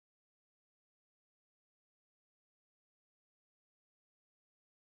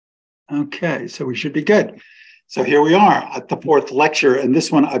Okay, so we should be good. So here we are at the fourth lecture, and this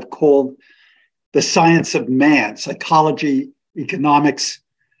one I've called The Science of Man, Psychology, Economics,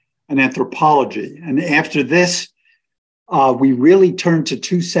 and Anthropology. And after this, we really turn to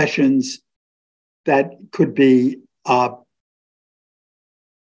two sessions that could be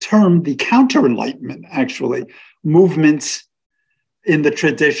termed the counter-Enlightenment, actually, movements in the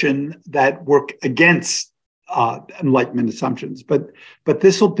tradition that work against Enlightenment assumptions. But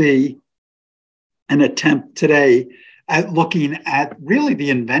this will be an attempt today at looking at really the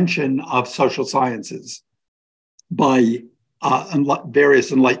invention of social sciences by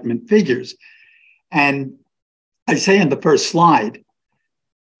various Enlightenment figures. And I say in the first slide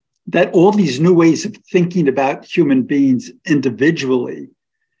that all these new ways of thinking about human beings individually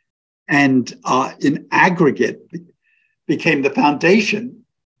and in aggregate became the foundation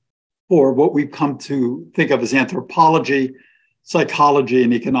for what we've come to think of as anthropology, psychology,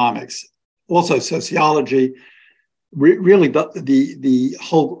 and economics. Also sociology, really the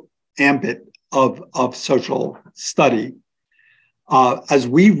whole ambit of social study. As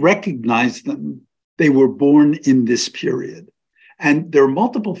we recognize them, they were born in this period. And there are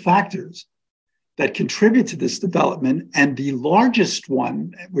multiple factors that contribute to this development. And the largest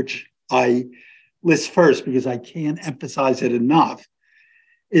one, which I list first because I can't emphasize it enough,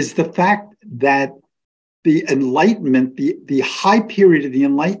 is the fact that the Enlightenment, the high period of the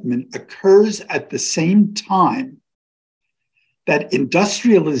Enlightenment, occurs at the same time that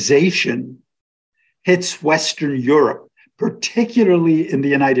industrialization hits Western Europe, particularly in the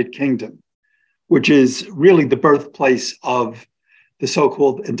United Kingdom, which is really the birthplace of the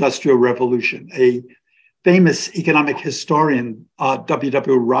so-called Industrial Revolution. A famous economic historian,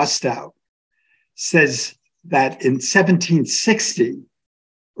 W.W. Rostow, says that in 1760,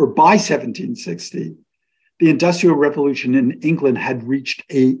 or by 1760, the Industrial Revolution in England had reached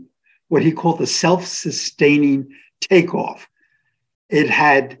what he called a self-sustaining takeoff. It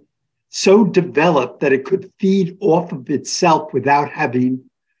had so developed that it could feed off of itself without having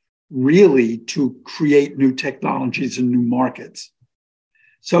really to create new technologies and new markets.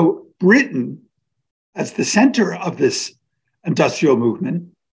 So Britain, as the center of this industrial movement,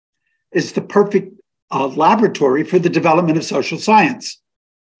 is the perfect laboratory for the development of social science.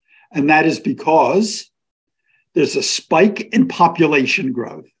 And that is because there's a spike in population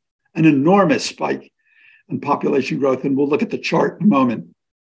growth, an enormous spike in population growth. And we'll look at the chart in a moment.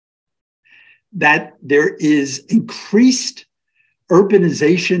 That there is increased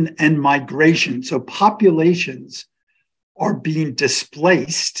urbanization and migration. So populations are being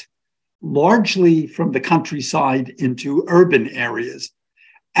displaced largely from the countryside into urban areas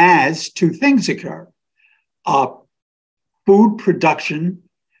as two things occur. Food production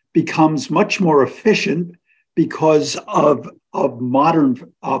becomes much more efficient because of modern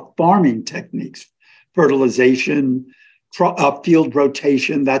farming techniques, fertilization, field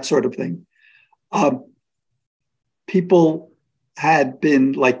rotation, that sort of thing. People had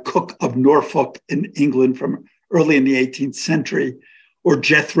been like Cook of Norfolk in England from early in the 18th century, or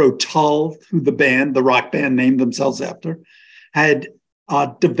Jethro Tull, who the rock band named themselves after, had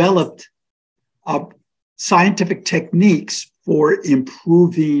developed scientific techniques for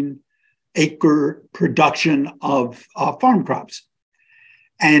improving acre production of farm crops.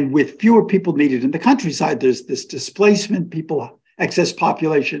 And with fewer people needed in the countryside, there's this displacement, excess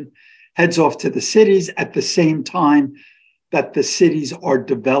population heads off to the cities at the same time that the cities are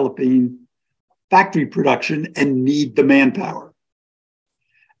developing factory production and need the manpower.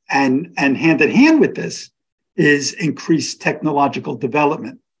 And hand in hand with this is increased technological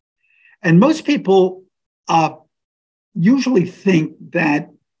development. And most people usually think that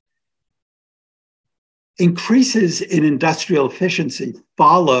increases in industrial efficiency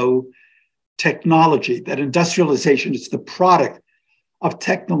follow technology, that industrialization is the product of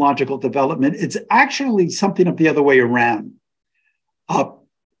technological development. It's actually something of the other way around.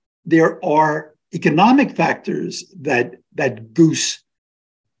 There are economic factors that goose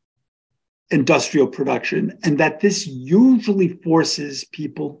industrial production, and that this usually forces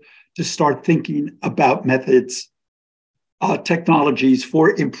people to start thinking about methods, technologies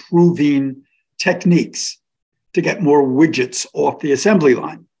for improving techniques to get more widgets off the assembly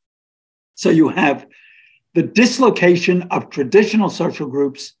line. So you have the dislocation of traditional social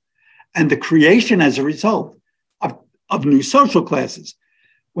groups and the creation as a result of new social classes.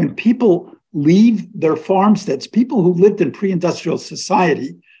 When people leave their farmsteads, people who lived in pre-industrial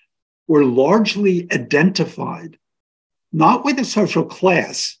society were largely identified not with a social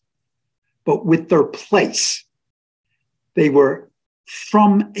class, but with their place. They were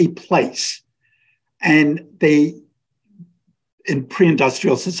from a place, and they in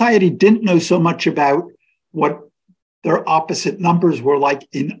pre-industrial society didn't know so much about what their opposite numbers were like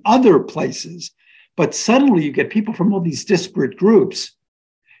in other places. But suddenly you get people from all these disparate groups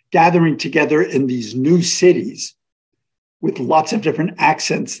gathering together in these new cities with lots of different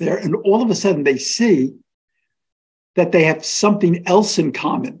accents there. And all of a sudden they see that they have something else in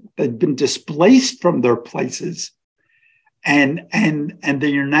common. They've been displaced from their places, and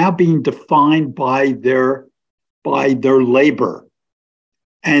they are now being defined by their labor.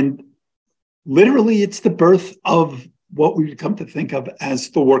 And literally, it's the birth of what we would come to think of as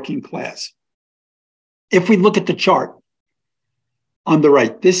the working class. If we look at the chart on the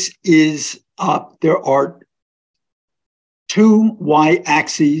right, this is, there are two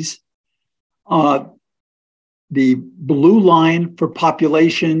y-axes. The blue line for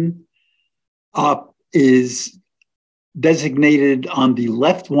population is designated on the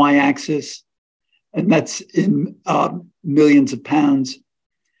left y-axis, and that's in millions of pounds,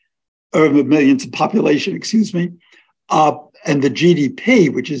 or millions of population, excuse me. And the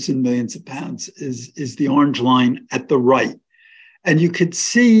GDP, which is in millions of pounds, is the orange line at the right. And you could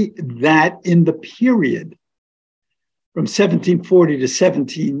see that in the period from 1740 to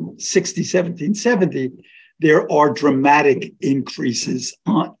 1760, 1770, there are dramatic increases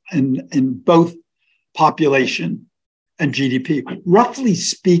in both population and GDP. Roughly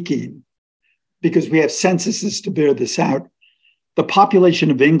speaking, because we have censuses to bear this out, the population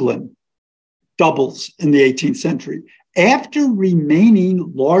of England doubles in the 18th century after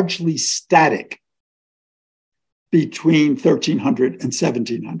remaining largely static between 1300 and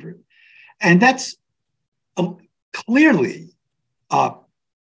 1700. And that's clearly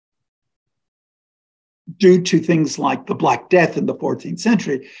due to things like the Black Death in the 14th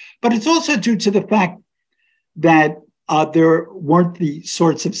century, but it's also due to the fact that there weren't the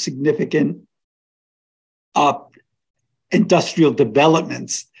sorts of significant industrial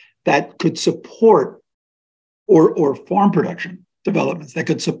developments that could support, or farm production developments that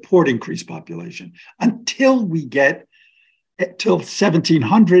could support increased population until we get till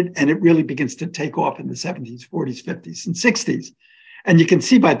 1700, and it really begins to take off in the 70s, 40s, 50s, and 60s. And you can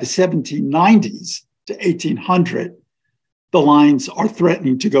see by the 1790s to 1800, the lines are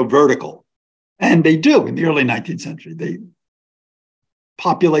threatening to go vertical. And they do in the early 19th century.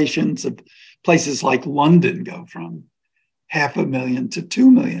 Populations of places like London go from 500,000 to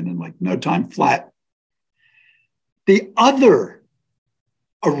 2 million in like no time flat. The other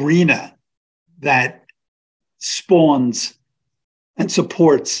arena that spawns and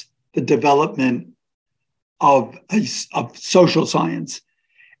supports the development of social science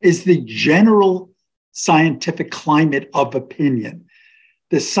is the general scientific climate of opinion.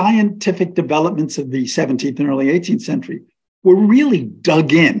 The scientific developments of the 17th and early 18th century were really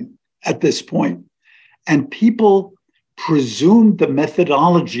dug in at this point, and people presumed the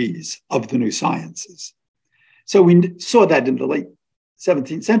methodologies of the new sciences. So we saw that in the late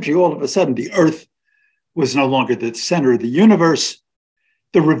 17th century. All of a sudden, the Earth was no longer the center of the universe.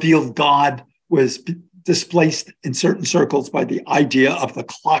 The revealed God was displaced in certain circles by the idea of the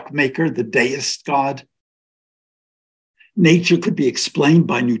clockmaker, the deist God. Nature could be explained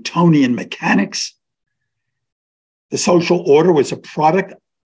by Newtonian mechanics. The social order was a product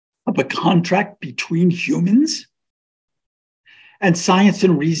of a contract between humans. And science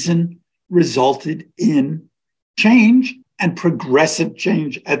and reason resulted in change, and progressive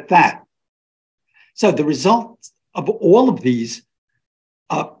change at that. So the result of all of these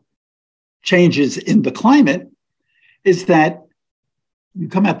changes in the climate is that you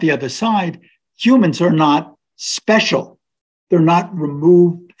come out the other side, humans are not special. They're not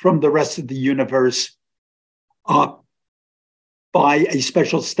removed from the rest of the universe by a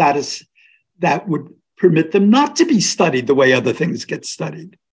special status that would permit them not to be studied the way other things get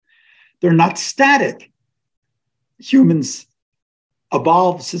studied. They're not static. Humans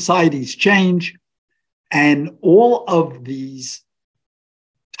evolve, societies change, and all of these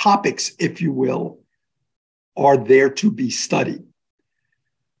topics, if you will, are there to be studied.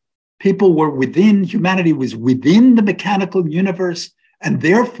 Humanity was within the mechanical universe, and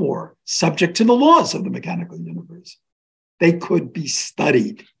therefore subject to the laws of the mechanical universe. They could be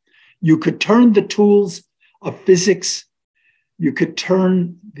studied. You could turn the tools of physics, you could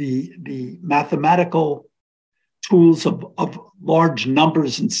turn the mathematical tools of large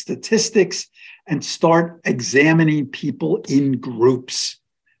numbers and statistics and start examining people in groups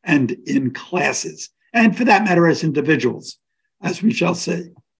and in classes, and for that matter, as individuals, as we shall see.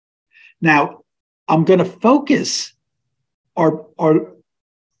 Now, I'm going to focus our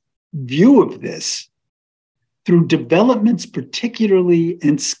view of this through developments, particularly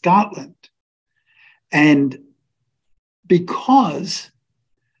in Scotland. And because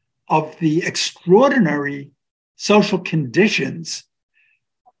of the extraordinary social conditions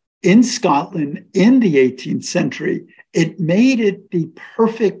in Scotland in the 18th century. It made it the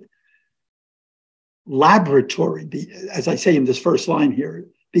perfect laboratory, as I say in this first line here,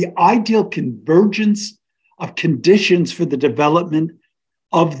 the ideal convergence of conditions for the development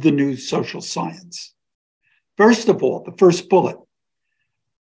of the new social science. First of all, the first bullet,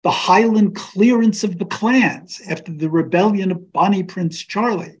 the Highland clearance of the clans after the rebellion of Bonnie Prince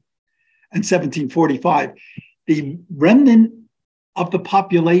Charlie in 1745. The remnant of the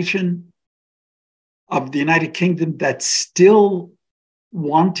population of the United Kingdom that still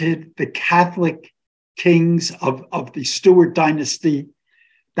wanted the Catholic kings of the Stuart dynasty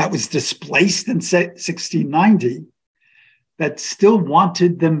that was displaced in 1690, that still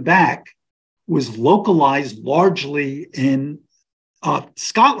wanted them back, was localized largely in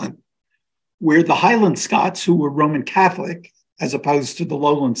Scotland, where the Highland Scots, who were Roman Catholic, as opposed to the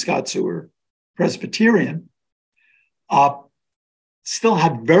Lowland Scots, who were Presbyterian, still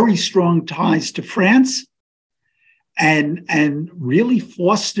had very strong ties to France and really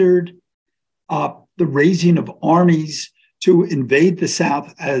fostered the raising of armies to invade the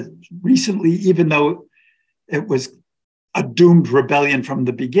South as recently, even though it was a doomed rebellion from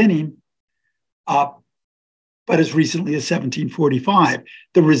the beginning, but as recently as 1745.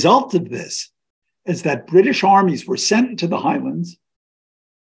 The result of this is that British armies were sent into the Highlands,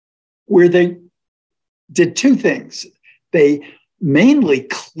 where they did two things. They mainly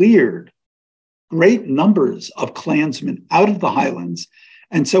cleared great numbers of clansmen out of the Highlands.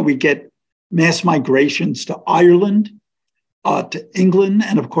 And so we get mass migrations to Ireland, to England,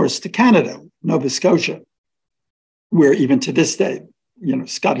 and of course to Canada, Nova Scotia, where even to this day,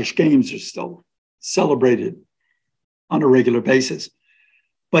 Scottish games are still celebrated on a regular basis.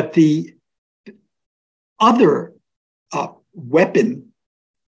 But the other weapon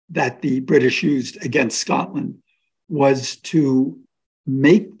that the British used against Scotland was to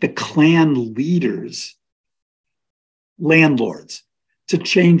make the clan leaders landlords, to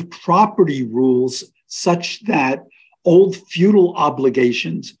change property rules such that old feudal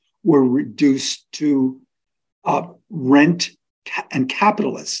obligations were reduced to rent and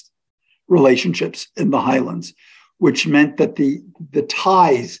capitalist relationships in the Highlands, which meant that the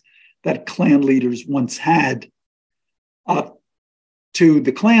ties that clan leaders once had to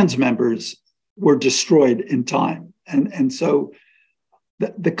the clan's members were destroyed in time. And so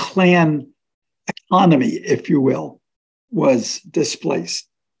the clan economy, if you will, was displaced,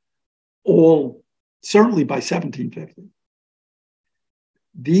 all certainly by 1750.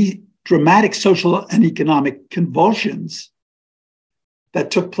 The dramatic social and economic convulsions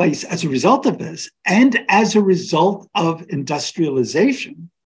that took place as a result of this and as a result of industrialization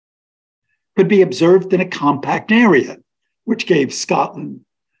could be observed in a compact area, which gave Scotland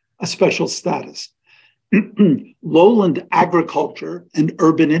a special status. Lowland agriculture and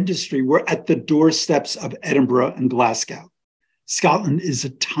urban industry were at the doorsteps of Edinburgh and Glasgow. Scotland is a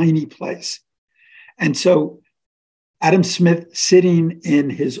tiny place. And so Adam Smith, sitting in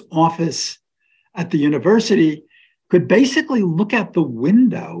his office at the university, could basically look out the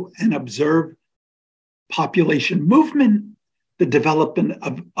window and observe population movement, the development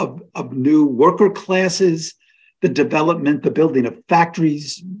of new worker classes, the building of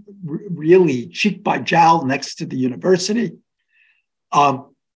factories, really cheek by jowl next to the university.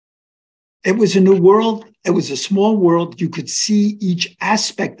 It was a new world. It was a small world. You could see each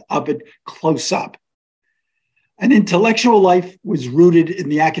aspect of it close up. And intellectual life was rooted in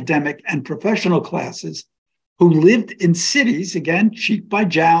the academic and professional classes who lived in cities, again, cheek by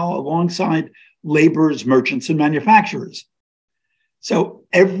jowl, alongside laborers, merchants, and manufacturers. So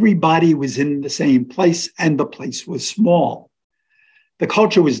everybody was in the same place, and the place was small. The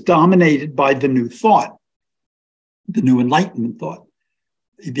culture was dominated by the new thought, the new Enlightenment thought.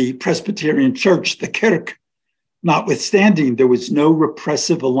 The Presbyterian Church, the Kirk, notwithstanding, there was no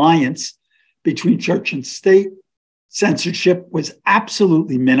repressive alliance between church and state. Censorship was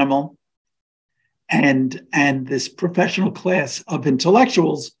absolutely minimal. And this professional class of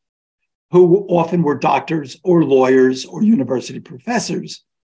intellectuals, who often were doctors or lawyers or university professors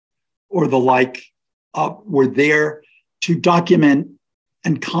or the like, were there to document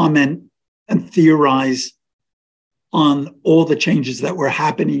and comment and theorize on all the changes that were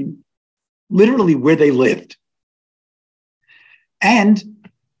happening literally where they lived. And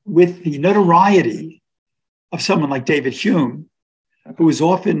with the notoriety of someone like David Hume, who was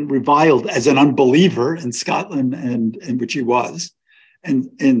often reviled as an unbeliever in Scotland, and in which he was, and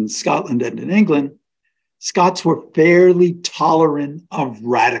in Scotland and in England, Scots were fairly tolerant of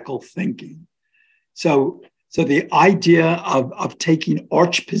radical thinking. So So the idea of taking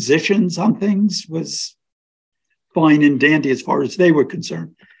arch positions on things was fine and dandy as far as they were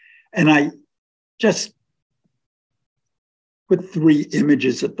concerned. And I just put three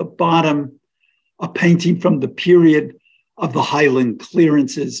images at the bottom, a painting from the period of the Highland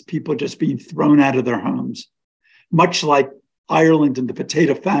clearances, people just being thrown out of their homes, much like Ireland and the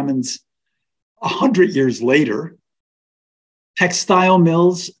potato famines 100 years later. Textile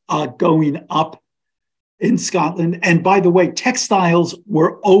mills going up in Scotland. And by the way, textiles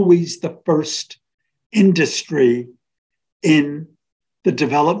were always the first industry in the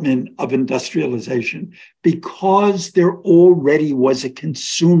development of industrialization because there already was a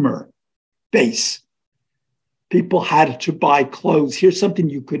consumer base. People had to buy clothes. Here's something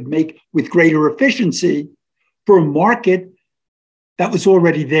you could make with greater efficiency for a market that was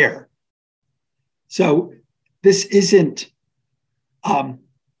already there. So this isn't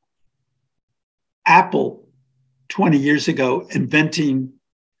Apple 20 years ago inventing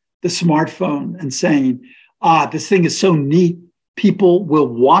the smartphone and saying, this thing is so neat, people will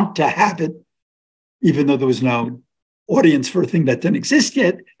want to have it, even though there was no audience for a thing that didn't exist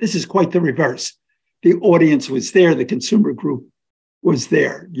yet. This is quite the reverse. The audience was there, the consumer group was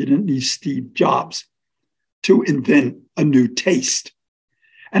there. You didn't need Steve Jobs to invent a new taste.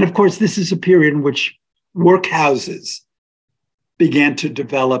 And of course, this is a period in which workhouses began to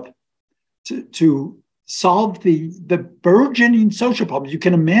develop to solve the burgeoning social problems. You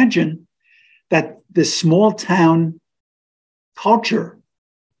can imagine that this small town culture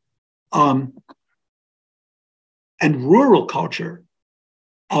and rural culture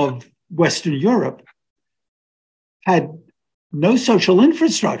of Western Europe had no social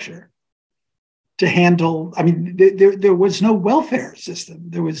infrastructure to handle. I mean, there was no welfare system.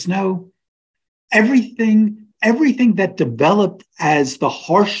 There was no everything that developed as the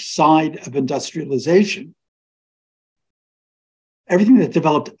harsh side of industrialization. Everything that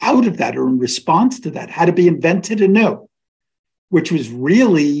developed out of that or in response to that had to be invented anew, which was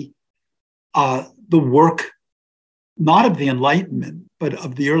really the work not of the Enlightenment, but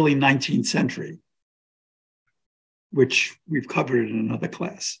of the early 19th century, which we've covered in another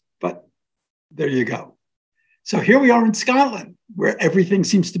class. But there you go. So here we are in Scotland, where everything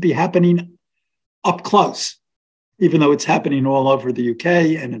seems to be happening up close, even though it's happening all over the UK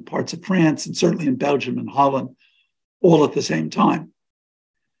and in parts of France and certainly in Belgium and Holland, all at the same time.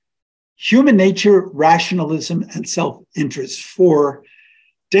 Human nature, rationalism, and self-interest for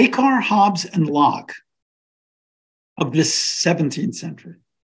Descartes, Hobbes, and Locke of this 17th century.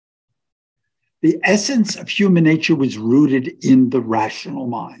 The essence of human nature was rooted in the rational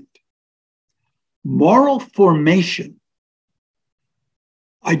mind. Moral formation,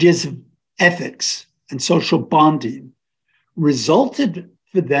 ideas of ethics and social bonding, resulted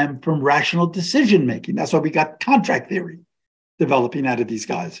for them from rational decision-making. That's why we got contract theory developing out of these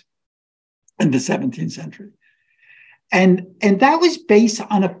guys in the 17th century. And that was based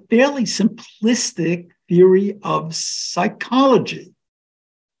on a fairly simplistic theory of psychology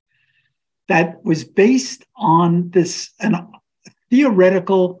that was based on this an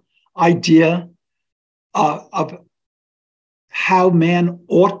theoretical idea of how man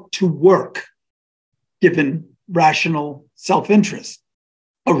ought to work given rational self-interest,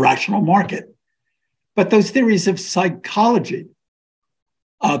 a rational market. But those theories of psychology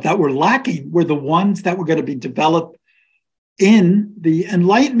that were lacking were the ones that were going to be developed in the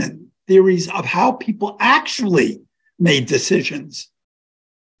Enlightenment, theories of how people actually made decisions,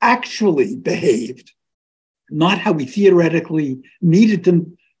 actually behaved, not how we theoretically needed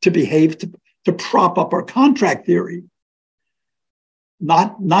them to behave to prop up our contract theory,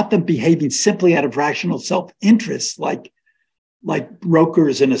 not them behaving simply out of rational self-interest, like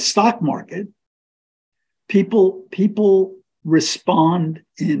brokers in a stock market. People respond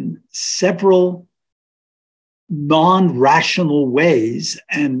in several non-rational ways,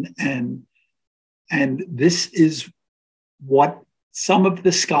 and this is what some of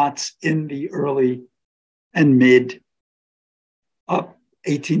the Scots in the early and mid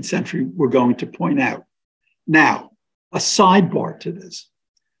 18th century were going to point out. Now, a sidebar to this,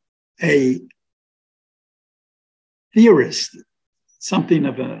 a theorist, something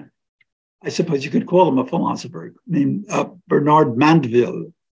of a, I suppose you could call him a philosopher, named Bernard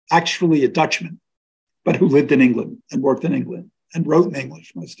Mandeville, actually a Dutchman, but who lived in England and worked in England and wrote in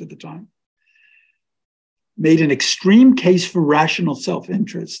English most of the time, made an extreme case for rational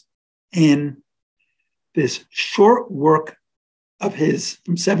self-interest in this short work of his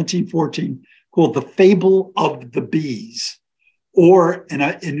from 1714 called The Fable of the Bees, or in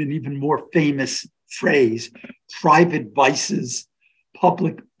an even more famous phrase, private vices,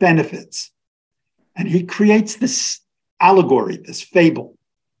 public benefits. And he creates this allegory, this fable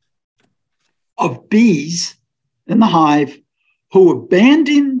of bees in the hive who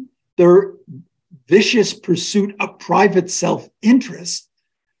abandon their vicious pursuit of private self-interest,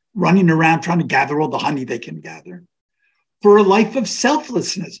 running around trying to gather all the honey they can gather, for a life of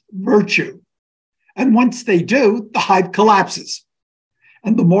selflessness, virtue. And once they do, the hive collapses.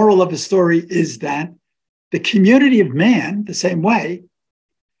 And the moral of the story is that the community of man, the same way,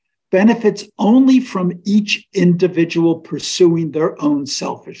 benefits only from each individual pursuing their own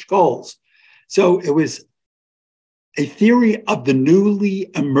selfish goals. So it was a theory of the newly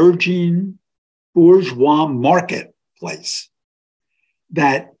emerging bourgeois marketplace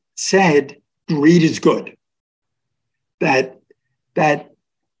that said greed is good, that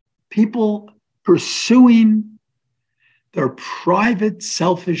people pursuing their private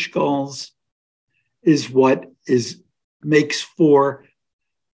selfish goals is what makes for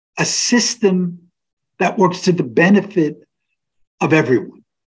a system that works to the benefit of everyone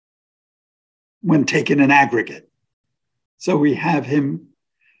when taken in aggregate. So we have him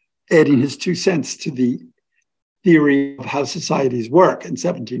adding his 2 cents to the theory of how societies work in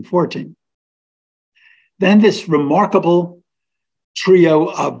 1714. Then this remarkable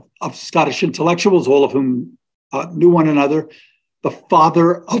trio of Scottish intellectuals, all of whom knew one another, the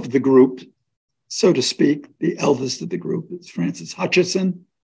father of the group, so to speak, the eldest of the group is Francis Hutcheson.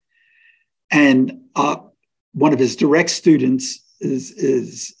 And one of his direct students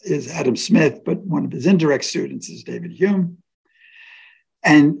is Adam Smith, but one of his indirect students is David Hume.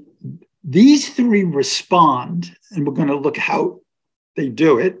 And these three respond, and we're going to look how they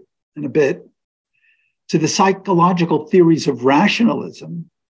do it in a bit, to the psychological theories of rationalism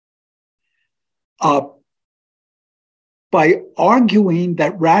by arguing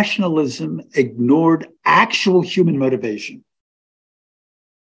that rationalism ignored actual human motivation.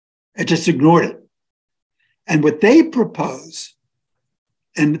 It just ignored it. And what they propose,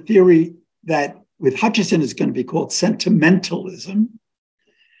 and the theory that with Hutcheson is going to be called sentimentalism,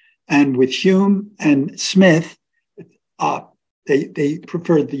 and with Hume and Smith, they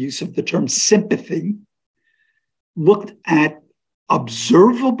preferred the use of the term sympathy, looked at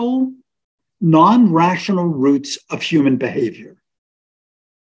observable, non-rational roots of human behavior.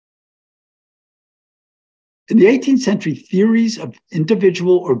 In the 18th century, theories of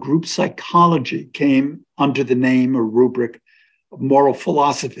individual or group psychology came under the name or rubric of moral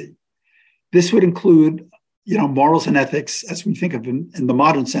philosophy. This would include, morals and ethics as we think of them in the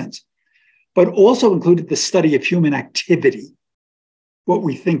modern sense, but also included the study of human activity, what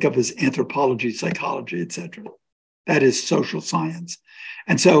we think of as anthropology, psychology, etc. That is social science.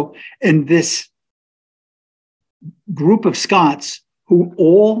 And so in this group of Scots who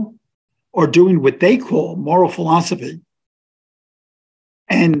all are doing what they call moral philosophy,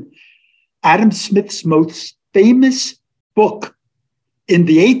 and Adam Smith's most famous book in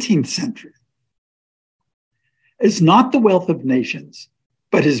the 18th century is not The Wealth of Nations,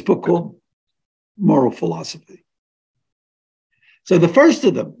 but his book called Moral Philosophy. So the first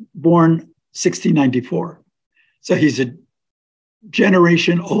of them, born 1694. So he's a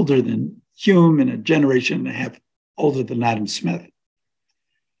generation older than Hume and a generation and a half older than Adam Smith.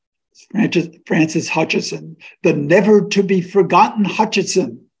 Francis Hutcheson, the never-to-be-forgotten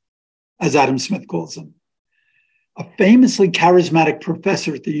Hutcheson, as Adam Smith calls him, a famously charismatic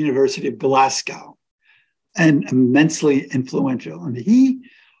professor at the University of Glasgow and immensely influential. And he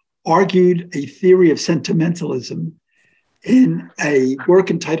argued a theory of sentimentalism in a work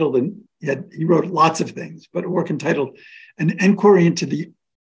entitled, and he wrote lots of things, but a work entitled An Inquiry into the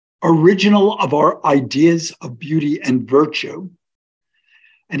Original of Our Ideas of Beauty and Virtue.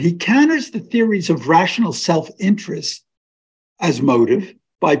 And he counters the theories of rational self-interest as motive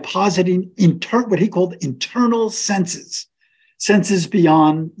by positing what he called internal senses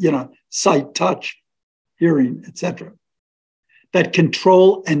beyond, sight, touch, hearing, etc., that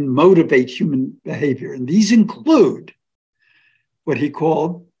control and motivate human behavior. And these include what he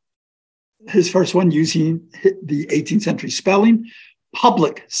called, his first one using the 18th century spelling,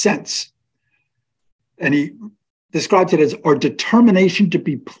 public sense. And he describes it as our determination to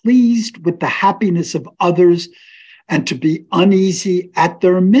be pleased with the happiness of others and to be uneasy at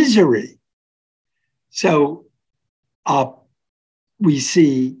their misery. So we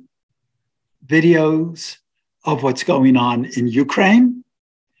see videos of what's going on in Ukraine,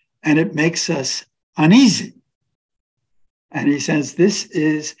 and it makes us uneasy. And he says, this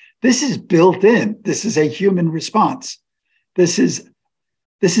is built in. This is a human response. This is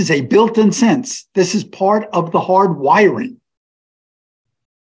a built-in sense. This is part of the hard wiring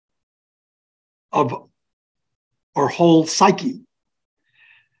of our whole psyche.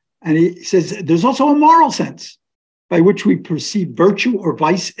 And he says there's also a moral sense by which we perceive virtue or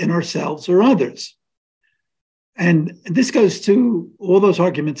vice in ourselves or others. And this goes to all those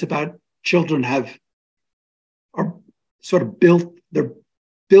arguments about children are sort of they're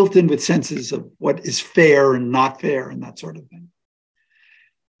built in with senses of what is fair and not fair and that sort of thing.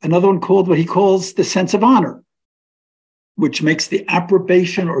 Another one called what he calls the sense of honor, which makes the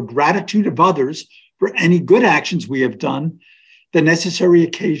approbation or gratitude of others for any good actions we have done the necessary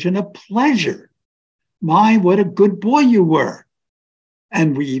occasion of pleasure. My, what a good boy you were.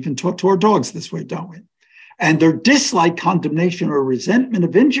 And we even talk to our dogs this way, don't we? And their dislike, condemnation, or resentment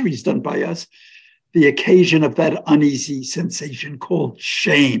of injuries done by us, the occasion of that uneasy sensation called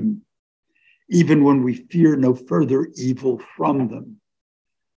shame, even when we fear no further evil from them.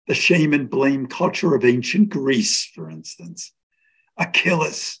 The shame and blame culture of ancient Greece, for instance.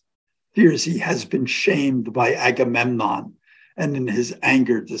 Achilles fears he has been shamed by Agamemnon, and in his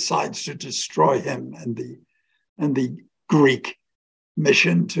anger decides to destroy him and the Greek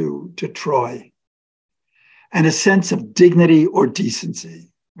mission to Troy. And a sense of dignity or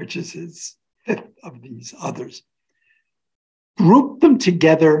decency, which is his fifth of these others. Group them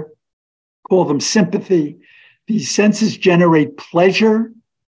together, call them sympathy. These senses generate pleasure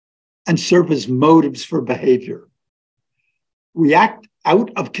and serve as motives for behavior. We act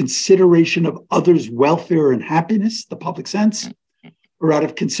out of consideration of others' welfare and happiness, the public sense, or out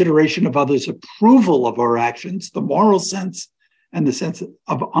of consideration of others' approval of our actions, the moral sense, and the sense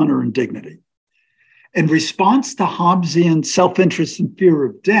of honor and dignity. In response to Hobbesian self-interest and fear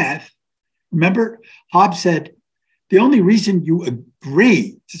of death, remember, Hobbes said, the only reason you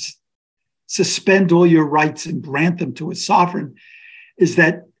agree to suspend all your rights and grant them to a sovereign is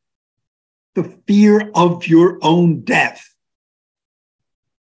that the fear of your own death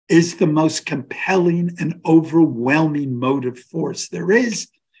is the most compelling and overwhelming motive force there is.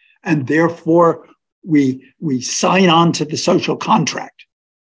 And therefore, we sign on to the social contract.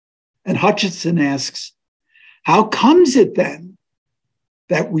 And Hutchinson asks, how comes it then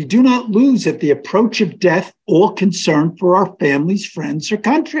that we do not lose at the approach of death all concern for our families, friends, or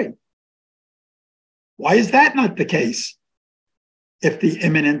country? Why is that not the case if the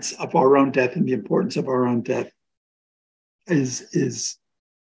imminence of our own death and the importance of our own death is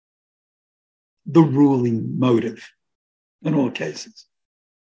the ruling motive in all cases?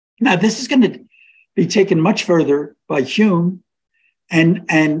 Now, this is going to be taken much further by Hume, and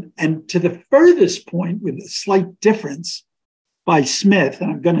to the furthest point with a slight difference by Smith. And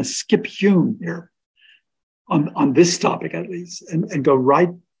I'm going to skip Hume here on this topic at least, and go right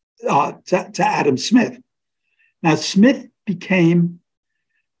to Adam Smith. Now, Smith became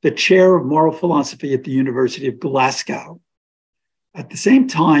the chair of moral philosophy at the University of Glasgow at the same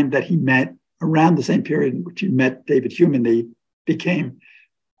time that he met, around the same period in which he met David Hume, and they became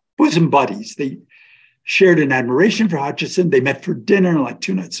bosom buddies. They shared an admiration for Hutchinson. They met for dinner like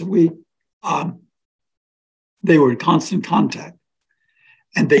 2 nights a week. They were in constant contact.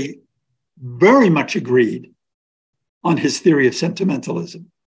 And they very much agreed on his theory of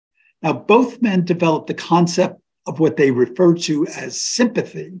sentimentalism. Now, both men developed the concept of what they refer to as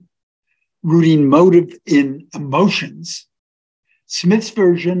sympathy, rooting motive in emotions. Smith's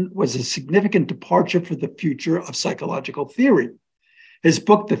version was a significant departure for the future of psychological theory. His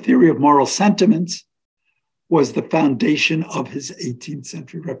book, The Theory of Moral Sentiments, was the foundation of his 18th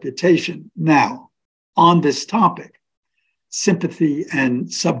century reputation. Now, on this topic, sympathy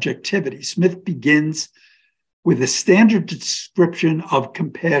and subjectivity, Smith begins with a standard description of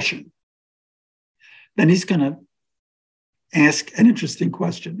compassion. Then he's going to ask an interesting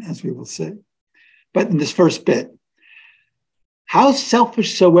question, as we will see. But in this first bit, how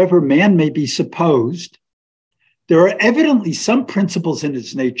selfish soever man may be supposed, there are evidently some principles in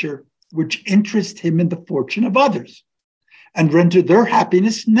his nature which interest him in the fortune of others and render their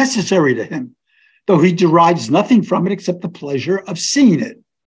happiness necessary to him, though he derives nothing from it except the pleasure of seeing it.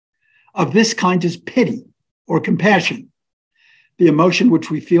 Of this kind is pity or compassion, the emotion which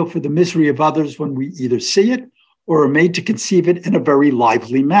we feel for the misery of others when we either see it or are made to conceive it in a very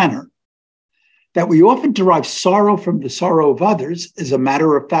lively manner. That we often derive sorrow from the sorrow of others is a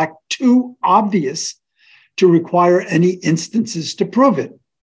matter of fact too obvious to require any instances to prove it.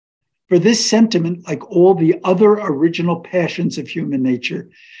 For this sentiment, like all the other original passions of human nature,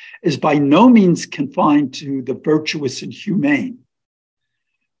 is by no means confined to the virtuous and humane,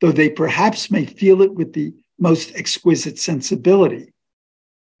 though they perhaps may feel it with the most exquisite sensibility.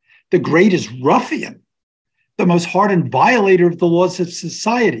 The greatest ruffian, the most hardened violator of the laws of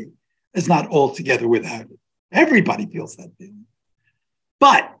society, is not altogether without it. Everybody feels that feeling.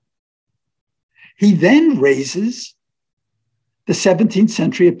 But he then raises the 17th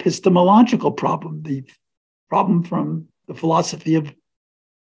century epistemological problem, the problem from the philosophy of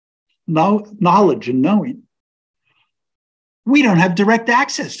knowledge and knowing. We don't have direct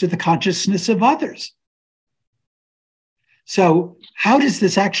access to the consciousness of others. So how does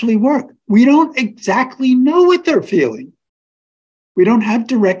this actually work? We don't exactly know what they're feeling. We don't have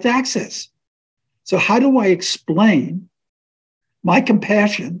direct access. So how do I explain my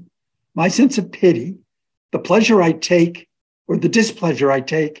compassion, my sense of pity, the pleasure I take or the displeasure I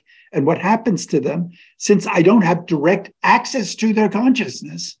take, and what happens to them, since I don't have direct access to their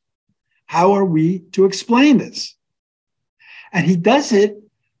consciousness? How are we to explain this? And he does it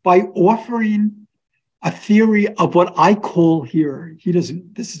by offering a theory of what I call here, this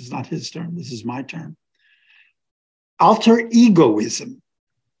is not his term, this is my term, alter egoism.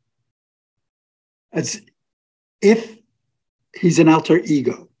 As if he's an alter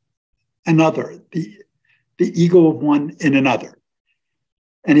ego, another, the ego of one in another.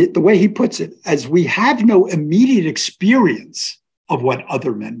 And the way he puts it, as we have no immediate experience of what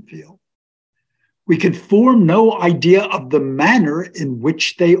other men feel, we can form no idea of the manner in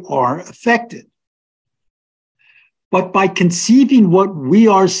which they are affected. But by conceiving what we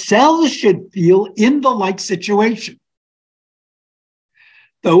ourselves should feel in the like situation,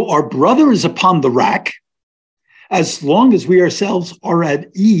 though our brother is upon the rack, as long as we ourselves are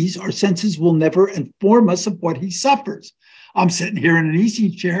at ease, our senses will never inform us of what he suffers. I'm sitting here in an easy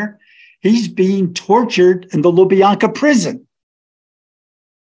chair. He's being tortured in the Lubyanka prison.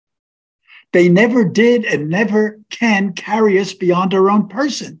 They never did and never can carry us beyond our own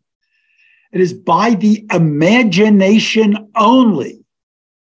person. It is by the imagination only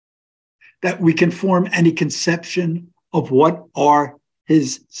that we can form any conception of what are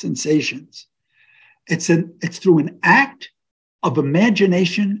his sensations. It's through an act of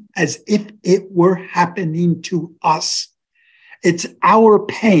imagination as if it were happening to us. It's our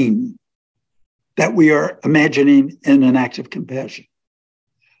pain that we are imagining in an act of compassion.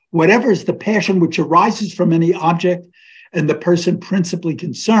 Whatever is the passion which arises from any object and the person principally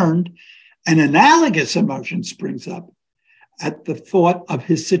concerned, an analogous emotion springs up at the thought of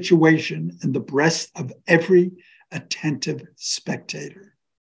his situation in the breast of every attentive spectator.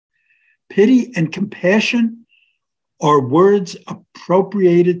 Pity and compassion are words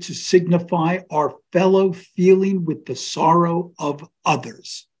appropriated to signify our fellow feeling with the sorrow of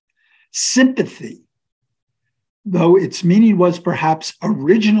others. Sympathy, though its meaning was perhaps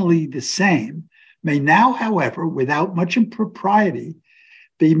originally the same, may now, however, without much impropriety,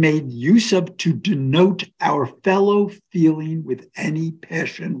 be made use of to denote our fellow feeling with any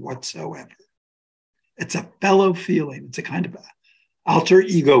passion whatsoever. It's a fellow feeling. It's a kind of alter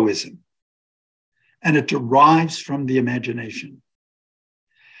egoism. And it derives from the imagination.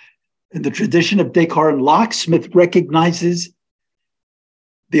 In the tradition of Descartes and Locke, Smith recognizes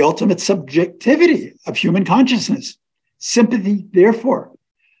the ultimate subjectivity of human consciousness. Sympathy, therefore,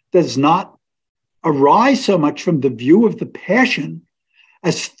 does not arise so much from the view of the passion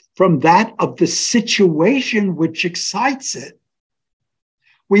as from that of the situation which excites it.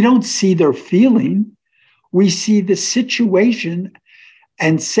 We don't see their feeling, we see the situation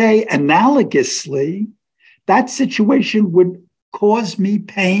and say analogously, that situation would cause me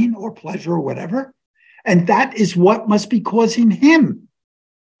pain or pleasure or whatever, and that is what must be causing him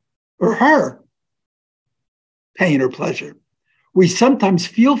or her pain or pleasure. We sometimes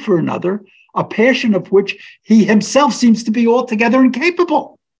feel for another a passion of which he himself seems to be altogether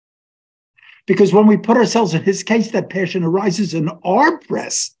incapable. Because when we put ourselves in his case, that passion arises in our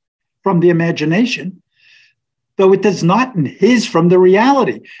breast from the imagination, though it does not in his from the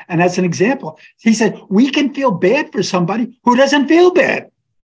reality. And as an example, he said, we can feel bad for somebody who doesn't feel bad.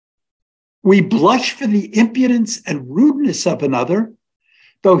 We blush for the impudence and rudeness of another,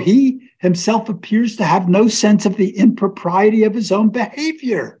 though he himself appears to have no sense of the impropriety of his own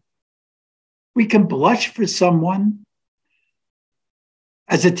behavior. We can blush for someone.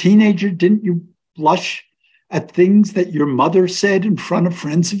 As a teenager, didn't you blush at things that your mother said in front of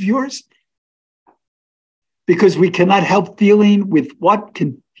friends of yours? Because we cannot help feeling with what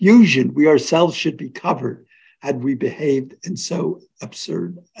confusion we ourselves should be covered had we behaved in so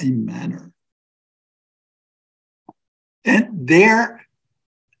absurd a manner. And therein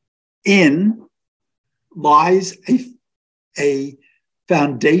lies a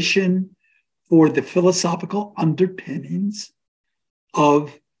foundation for the philosophical underpinnings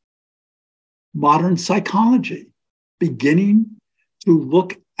of modern psychology, beginning to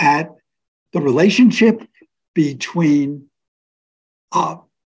look at the relationship between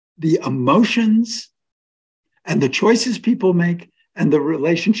the emotions and the choices people make and the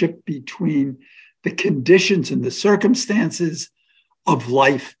relationship between the conditions and the circumstances of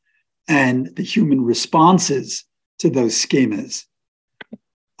life and the human responses to those schemas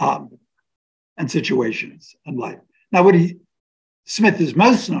and situations in life. Now, Smith is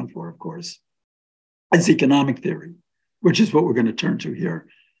most known for, of course, is economic theory, which is what we're going to turn to here.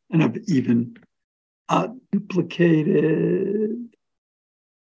 And I've even duplicated.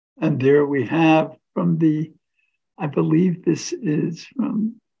 And there we have from I believe this is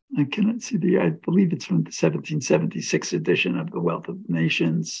from, I cannot see I believe it's from the 1776 edition of The Wealth of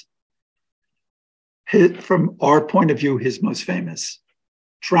Nations. From our point of view, his most famous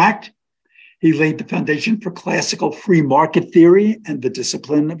tract. He laid the foundation for classical free market theory and the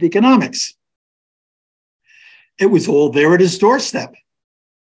discipline of economics. It was all there at his doorstep.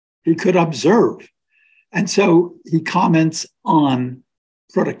 He could observe. And so he comments on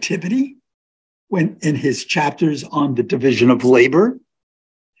productivity in his chapters on the division of labor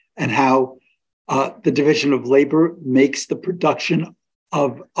and how the division of labor makes the production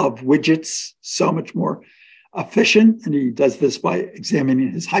of widgets so much more efficient. And he does this by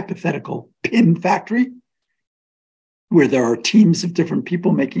examining his hypothetical pin factory, where there are teams of different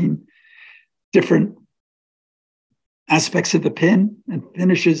people making different aspects of the pin and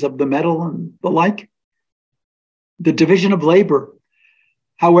finishes of the metal and the like. The division of labor,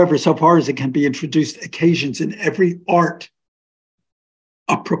 however, so far as it can be introduced, occasions in every art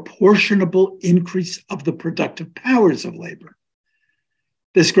a proportionable increase of the productive powers of labor.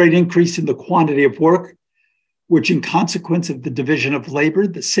 This great increase in the quantity of work, which in consequence of the division of labor,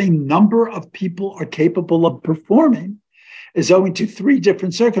 the same number of people are capable of performing, is owing to three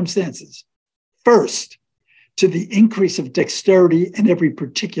different circumstances. First, to the increase of dexterity in every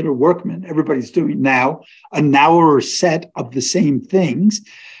particular workman. Everybody's doing now a narrower set of the same things,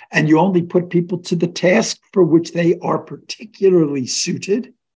 and you only put people to the task for which they are particularly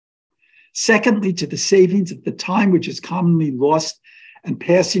suited. Secondly, to the savings of the time which is commonly lost and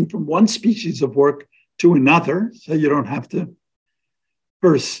passing from one species of work to another, so you don't have to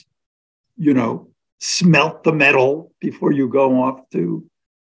first, smelt the metal before you go off to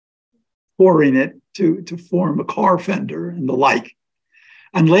pouring it to form a car fender and the like.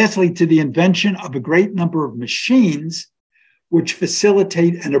 And lastly, to the invention of a great number of machines which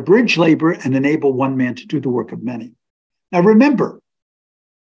facilitate and abridge labor and enable one man to do the work of many. Now remember,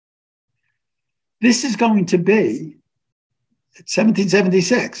 this is going to be, it's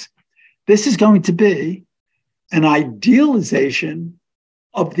 1776, this is going to be an idealization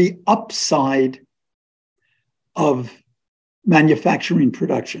of the upside of manufacturing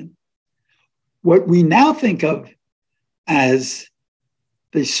production. What we now think of as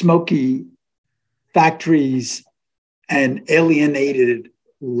the smoky factories and alienated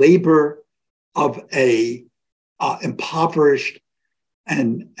labor of a impoverished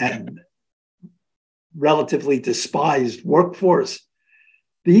and relatively despised workforce,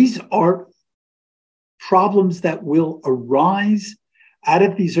 these are problems that will arise out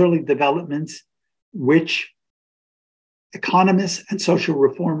of these early developments, which economists and social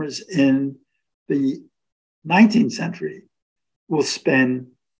reformers in the 19th century will spend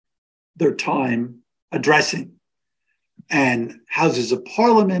their time addressing. And houses of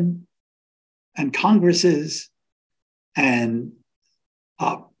parliament and congresses and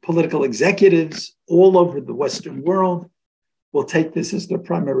political executives all over the Western world will take this as their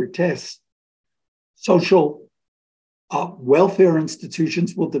primary task. Social welfare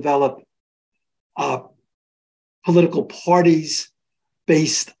institutions will develop political parties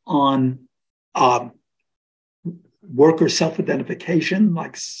based on worker self-identification,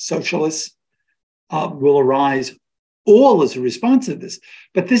 like socialists, will arise, all as a response to this.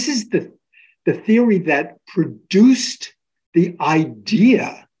 But this is the theory that produced the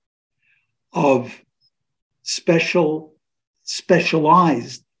idea of specialized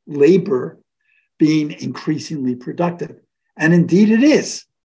labor being increasingly productive. And indeed it is.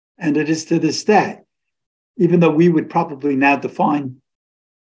 And it is to this day, even though we would probably now define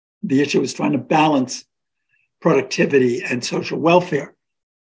the issue as trying to balance productivity and social welfare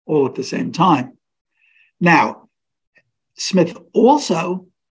all at the same time. Now, Smith also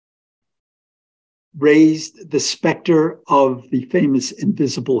raised the specter of the famous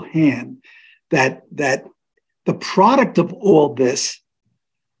invisible hand, that the product of all this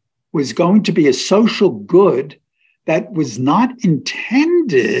was going to be a social good that was not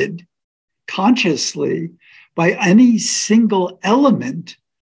intended consciously by any single element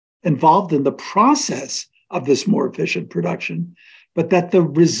involved in the process of this more efficient production, but that the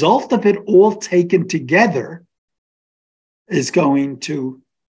result of it all taken together is going to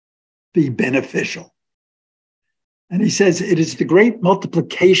be beneficial. And he says, it is the great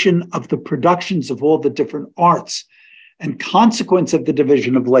multiplication of the productions of all the different arts and consequence of the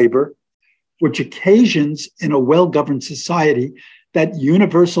division of labor, which occasions in a well-governed society that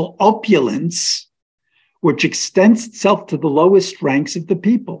universal opulence, which extends itself to the lowest ranks of the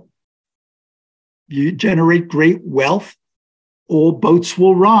people. You generate great wealth, all boats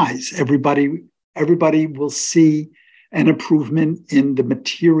will rise. Everybody will see an improvement in the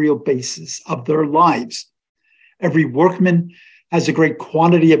material basis of their lives. Every workman has a great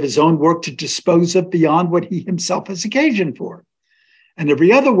quantity of his own work to dispose of beyond what he himself has occasion for. And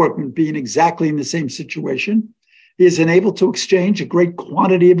every other workman being exactly in the same situation, he is enabled to exchange a great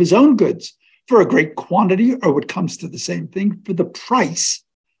quantity of his own goods for a great quantity, or what comes to the same thing, for the price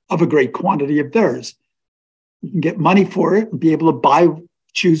of a great quantity of theirs. He can get money for it and be able to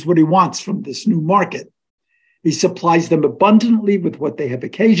choose what he wants from this new market. He supplies them abundantly with what they have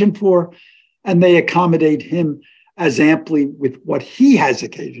occasion for, and they accommodate him as amply with what he has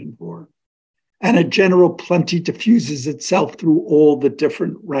occasion for. And a general plenty diffuses itself through all the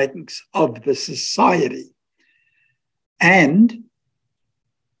different ranks of the society. And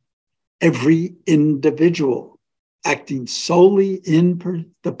every individual acting solely in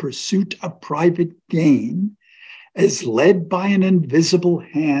the pursuit of private gain is led by an invisible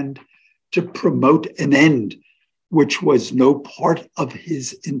hand to promote an end which was no part of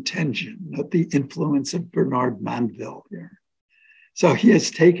his intention. Note the influence of Bernard Manville here. So he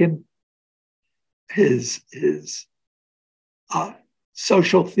has taken his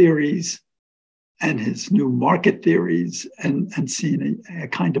social theories and his new market theories and seen a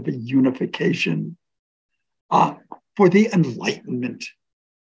kind of a unification for the enlightenment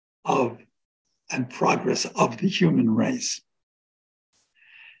of and progress of the human race.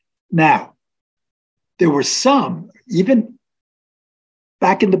 Now, there were some, even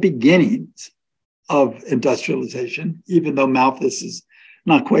back in the beginnings of industrialization, even though Malthus is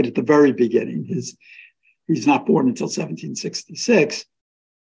not quite at the very beginning, he's not born until 1766,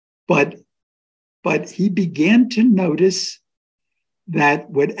 but he began to notice that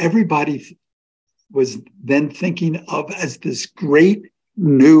what everybody was then thinking of as this great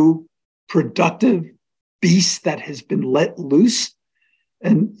new productive beast that has been let loose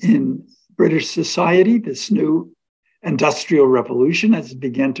in British society, this new industrial revolution, as it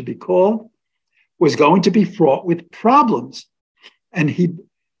began to be called, was going to be fraught with problems. And he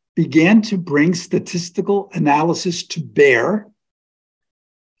began to bring statistical analysis to bear.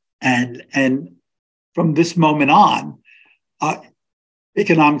 And from this moment on,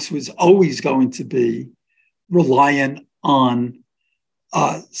 economics was always going to be reliant on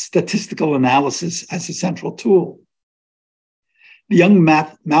statistical analysis as a central tool. The young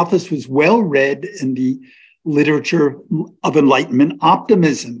Malthus was well read in the literature of Enlightenment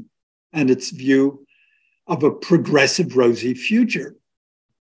optimism and its view of a progressive, rosy future.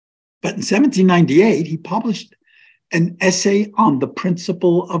 But in 1798, he published an essay on the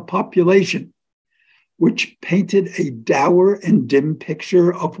principle of population, which painted a dour and dim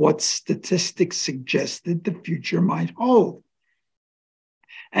picture of what statistics suggested the future might hold.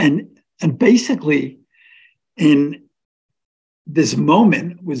 And basically, in this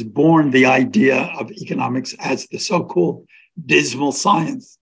moment was born the idea of economics as the so-called dismal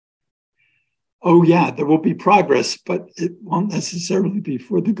science. Oh yeah, there will be progress, but it won't necessarily be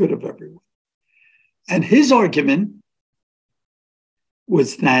for the good of everyone. And his argument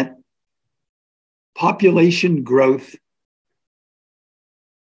was that population growth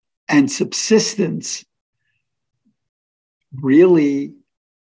and subsistence really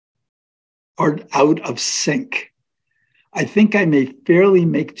are out of sync. I think I may fairly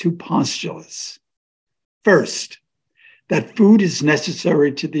make two postulates. First, that food is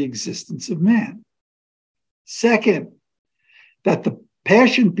necessary to the existence of man. Second, that the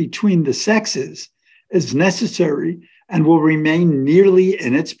passion between the sexes is necessary and will remain nearly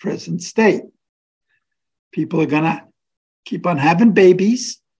in its present state. People are going to keep on having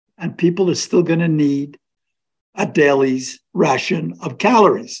babies, and people are still going to need a daily's ration of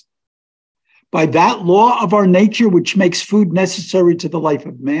calories. By that law of our nature, which makes food necessary to the life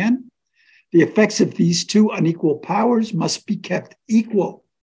of man, the effects of these two unequal powers must be kept equal.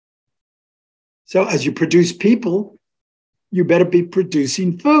 So as you produce people, you better be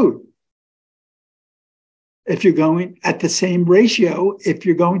producing food. If you're going at the same ratio, if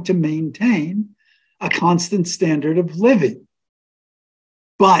you're going to maintain a constant standard of living.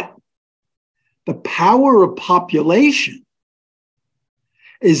 But the power of population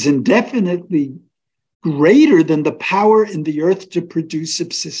is indefinitely greater than the power in the earth to produce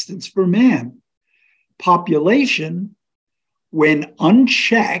subsistence for man. Population, when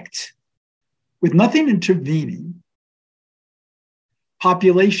unchecked, with nothing intervening,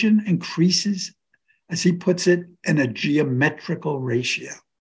 Population increases, as he puts it, in a geometrical ratio.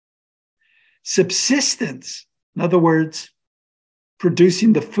 Subsistence, in other words,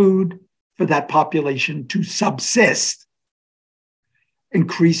 producing the food for that population to subsist,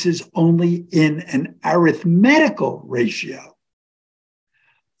 increases only in an arithmetical ratio.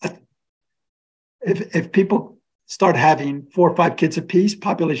 If people start having 4 or 5 kids apiece,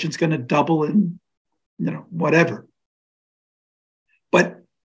 population's going to double in, whatever. But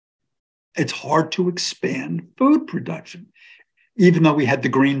it's hard to expand food production, even though we had the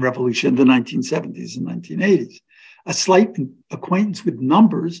Green Revolution in the 1970s and 1980s. A slight acquaintance with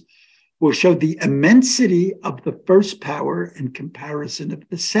numbers will show the immensity of the first power in comparison of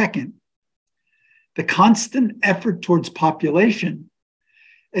the second. The constant effort towards population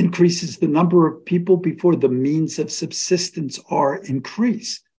increases the number of people before the means of subsistence are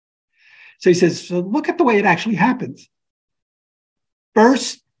increased. So he says, so look at the way it actually happens.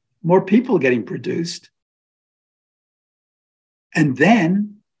 First, more people getting produced. And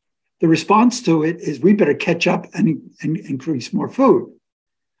then the response to it is we better catch up and increase more food.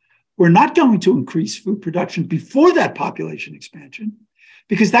 We're not going to increase food production before that population expansion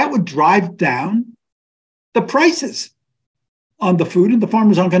because that would drive down the prices on the food, and the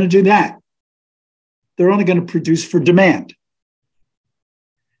farmers aren't going to do that. They're only going to produce for demand.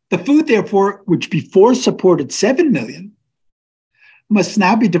 The food, therefore, which before supported 7 million, must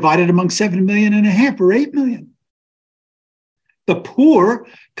now be divided among 7.5 million or 8 million. The poor,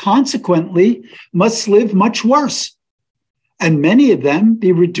 consequently, must live much worse, and many of them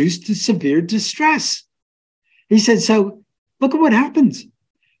be reduced to severe distress. He said, so look at what happens.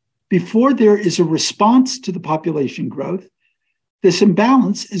 Before there is a response to the population growth, this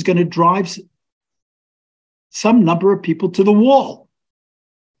imbalance is going to drive some number of people to the wall.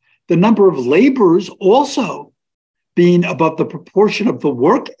 The number of laborers also being above the proportion of the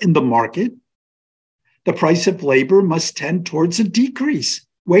work in the market, the price of labor must tend towards a decrease.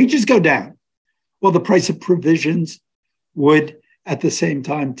 Wages go down, while the price of provisions would at the same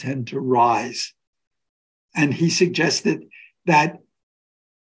time tend to rise. And he suggested that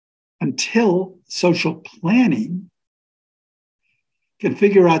until social planning can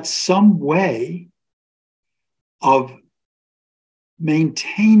figure out some way of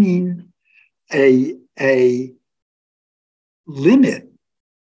maintaining a limit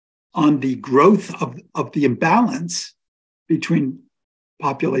on the growth of the imbalance between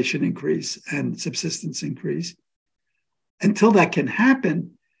population increase and subsistence increase, until that can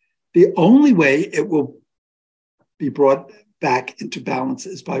happen, the only way it will be brought back into balance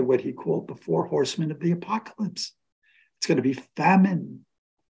is by what he called the 4 horsemen of the apocalypse. It's going to be famine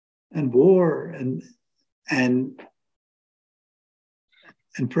and war and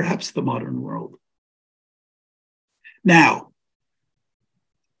perhaps the modern world. Now,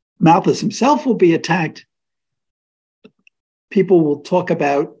 Malthus himself will be attacked. People will talk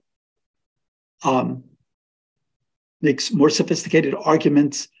about, makes more sophisticated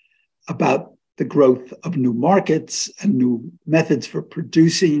arguments about the growth of new markets and new methods for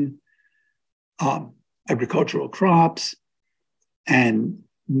producing agricultural crops and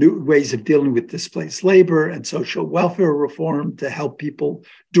new ways of dealing with displaced labor and social welfare reform to help people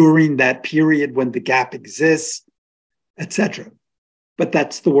during that period when the gap exists, etc. But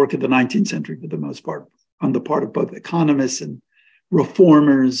that's the work of the 19th century for the most part, on the part of both economists and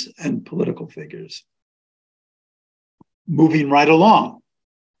reformers and political figures. Moving right along,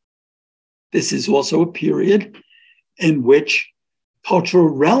 this is also a period in which cultural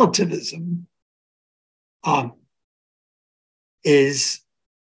relativism is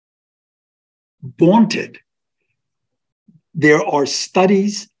vaunted. There are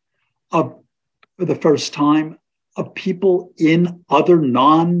studies of, for the first time, of people in other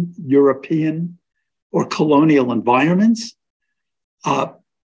non-European or colonial environments.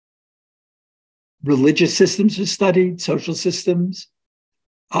 Religious systems are studied, social systems,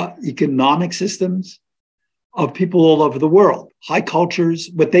 economic systems of people all over the world. High cultures,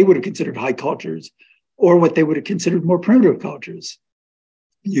 what they would have considered high cultures, or what they would have considered more primitive cultures,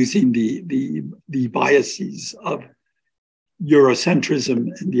 using the biases of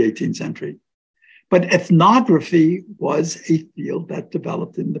Eurocentrism in the 18th century. But ethnography was a field that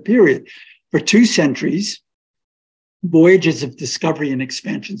developed in the period. For 2 centuries, voyages of discovery and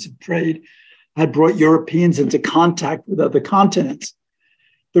expansions of trade had brought Europeans into contact with other continents.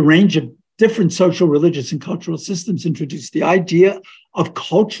 The range of different social, religious, and cultural systems introduced the idea of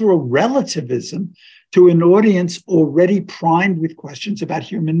cultural relativism to an audience already primed with questions about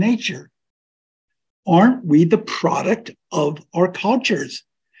human nature. Aren't we the product of our cultures?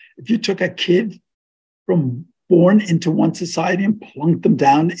 If you took a kid from born into one society and plunk them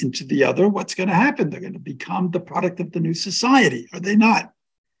down into the other, what's going to happen? They're going to become the product of the new society, are they not?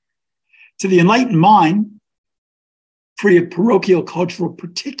 To the enlightened mind, free of parochial cultural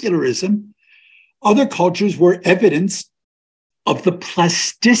particularism, other cultures were evidence of the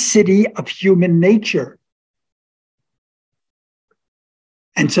plasticity of human nature.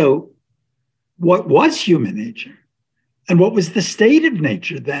 And so, what was human nature? And what was the state of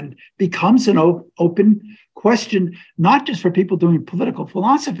nature then becomes an open question, not just for people doing political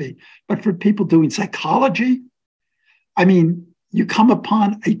philosophy, but for people doing psychology. I mean, you come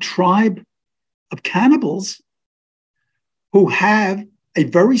upon a tribe of cannibals who have a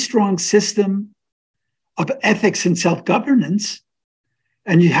very strong system of ethics and self-governance,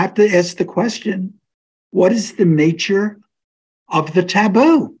 and you have to ask the question, what is the nature of the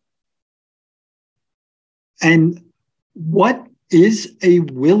taboo? And what is a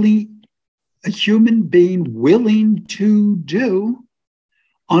human being willing to do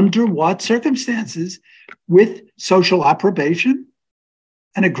under what circumstances with social approbation,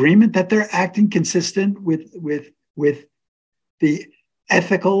 an agreement that they're acting consistent with the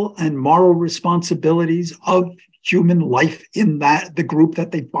ethical and moral responsibilities of human life in the group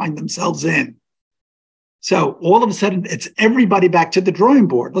that they find themselves in. So all of a sudden, it's everybody back to the drawing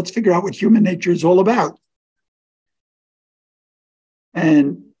board. Let's figure out what human nature is all about.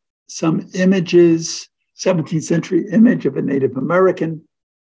 And some images, 17th century image of a Native American.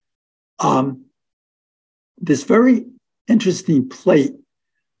 This very interesting plate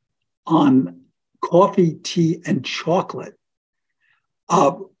on coffee, tea, and chocolate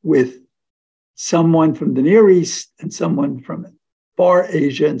with someone from the Near East and someone from Far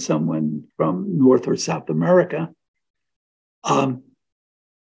Asia and someone from North or South America.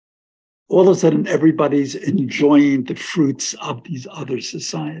 All of a sudden, everybody's enjoying the fruits of these other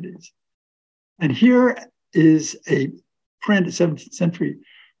societies. And here is a print, a 17th century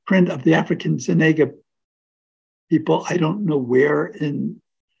print of the African Zenega people. I don't know where in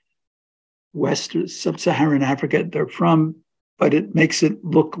West or Sub-Saharan Africa they're from, but it makes it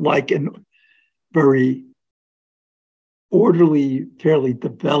look like a very orderly, fairly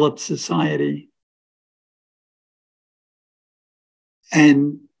developed society.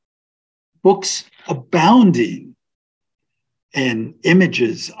 And books abounding in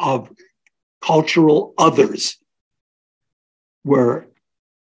images of cultural others were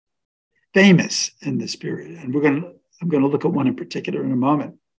famous in this period. And I'm going to look at one in particular in a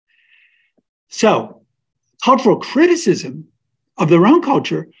moment. So cultural criticism of their own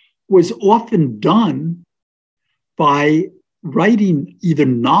culture was often done by writing either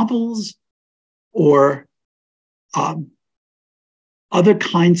novels or other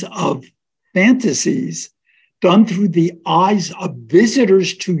kinds of fantasies done through the eyes of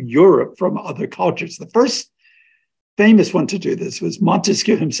visitors to Europe from other cultures. The first famous one to do this was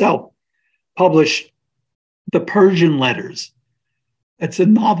Montesquieu himself, published The Persian Letters. It's a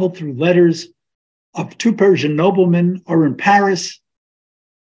novel through letters of two Persian noblemen who are in Paris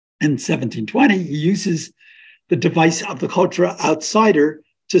in 1720. He uses the device of the cultural outsider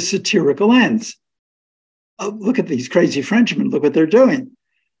to satirical ends. Look at these crazy Frenchmen, look what they're doing.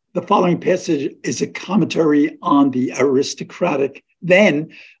 The following passage is a commentary on the aristocratic,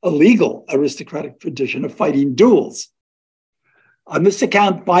 then illegal aristocratic tradition of fighting duels. On this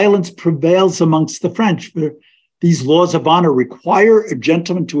account, violence prevails amongst the French, for these laws of honor require a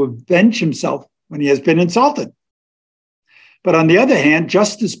gentleman to avenge himself when he has been insulted. But on the other hand,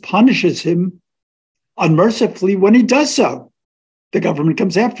 justice punishes him unmercifully when he does so. The government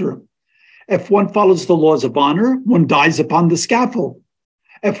comes after him. If one follows the laws of honor, one dies upon the scaffold.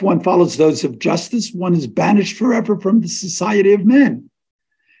 If one follows those of justice, one is banished forever from the society of men.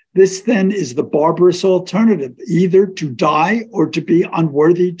 This then is the barbarous alternative, either to die or to be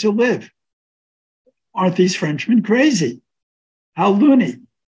unworthy to live. Aren't these Frenchmen crazy? How loony.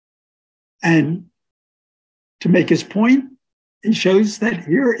 And to make his point, he shows that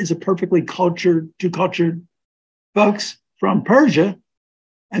here is a perfectly cultured folks from Persia,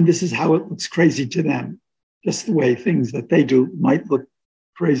 and this is how it looks crazy to them, just the way things that they do might look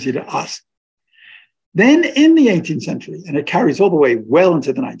crazy to us. Then in the 18th century, and it carries all the way well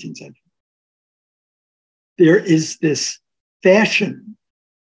into the 19th century, there is this fashion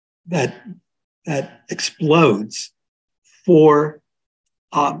that explodes for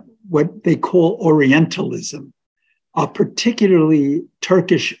what they call Orientalism, particularly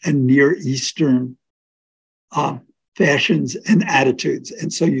Turkish and Near Eastern fashions and attitudes.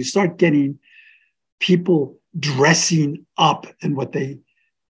 And so you start getting people dressing up in what they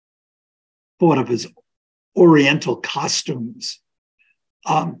thought of as Oriental costumes.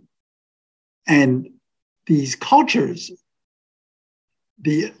 And these cultures,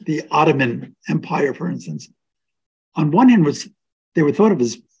 the Ottoman Empire, for instance, on one hand they were thought of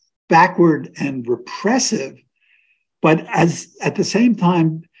as backward and repressive, but as at the same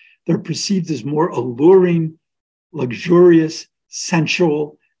time, they're perceived as more alluring, luxurious,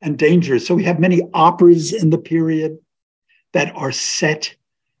 sensual, and dangerous. So we have many operas in the period that are set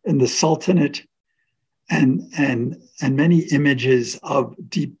in the Sultanate, and many images of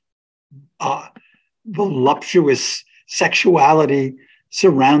deep, voluptuous sexuality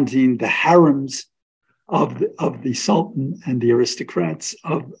surrounding the harems of the Sultan and the aristocrats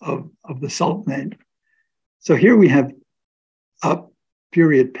of the Sultanate. So here we have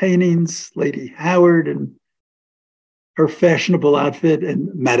period paintings, Lady Howard and her fashionable outfit,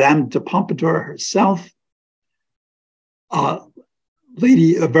 and Madame de Pompadour herself. A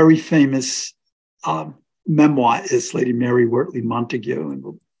very famous memoir is Lady Mary Wortley Montagu, and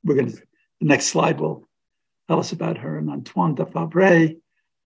the next slide will tell us about her, and Antoine de Fabray.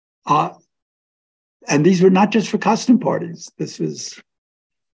 And these were not just for costume parties. This was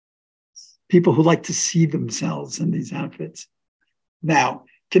people who like to see themselves in these outfits. Now,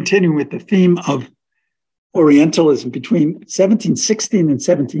 continuing with the theme of Orientalism, between 1716 and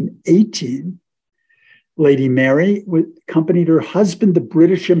 1718, Lady Mary accompanied her husband, the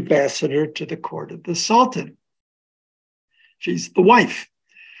British ambassador, to the court of the Sultan. She's the wife.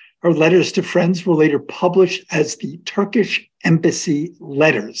 Her letters to friends were later published as the Turkish Embassy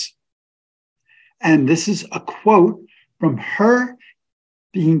Letters. And this is a quote from her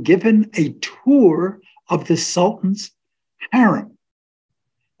being given a tour of the Sultan's harem.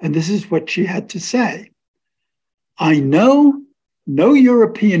 And this is what she had to say. I know no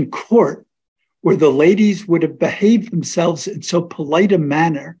European court where the ladies would have behaved themselves in so polite a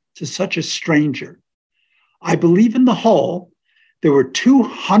manner to such a stranger. I believe in the hall there were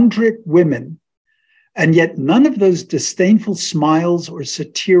 200 women, and yet none of those disdainful smiles or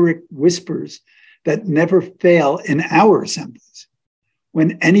satiric whispers that never fail in our assemblies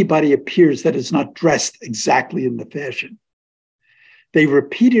when anybody appears that is not dressed exactly in the fashion. They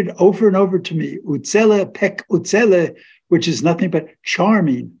repeated over and over to me, Utzele, pek Utzele, which is nothing but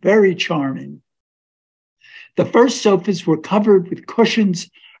charming, very charming. The first sofas were covered with cushions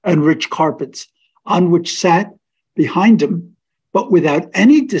and rich carpets, on which sat behind them, but without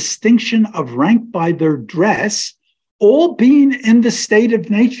any distinction of rank by their dress, all being in the state of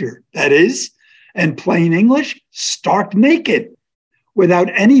nature, that is, in plain English, stark naked, without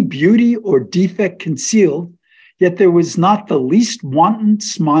any beauty or defect concealed, yet there was not the least wanton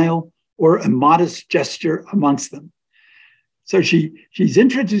smile or immodest gesture amongst them. So she's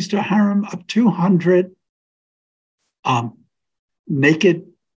introduced to a harem of 200 naked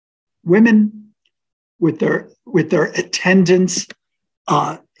women with their attendants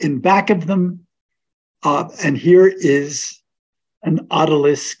in back of them. And here is an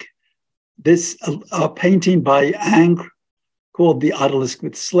odalisque, this painting by Ingres called The Odalisque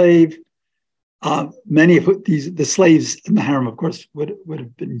with Slave. Many of the slaves in the harem, of course, would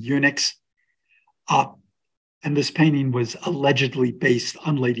have been eunuchs. And this painting was allegedly based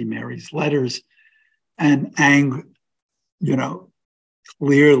on Lady Mary's letters. And Ingres,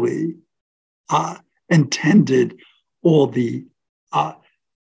 clearly intended all the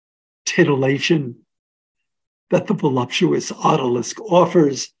titillation that the voluptuous odalisque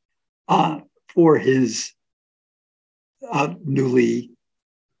offers for his newly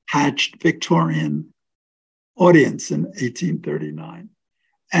hatched Victorian audience in 1839.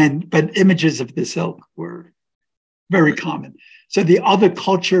 But images of this ilk were very common. So the other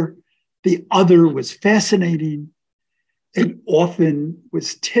culture, the other was fascinating. It often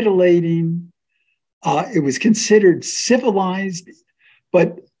was titillating. It was considered civilized,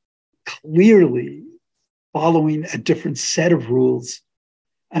 but clearly following a different set of rules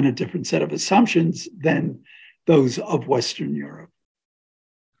and a different set of assumptions than those of Western Europe.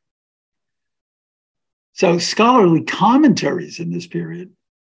 So scholarly commentaries in this period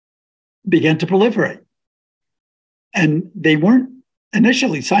began to proliferate. And they weren't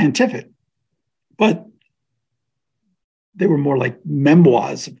initially scientific, but they were more like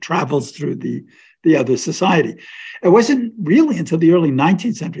memoirs of travels through the other society. It wasn't really until the early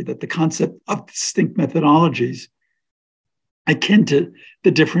 19th century that the concept of distinct methodologies, akin to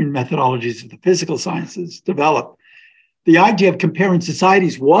the differing methodologies of the physical sciences, developed. The idea of comparing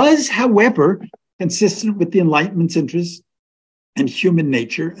societies was, however, consistent with the Enlightenment's interest in human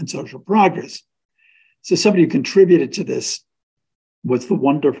nature and social progress. So somebody who contributed to this was the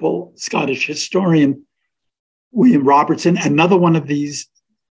wonderful Scottish historian, William Robertson, another one of these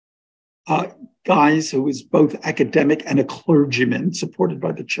guys who was both academic and a clergyman supported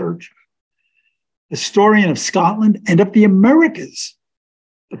by the church. historian of Scotland and of the Americas.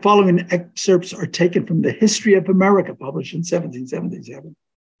 The following excerpts are taken from the History of America, published in 1777.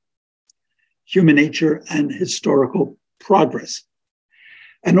 Human Nature and Historical Progress.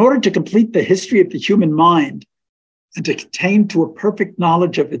 In order to complete the history of the human mind and to attain to a perfect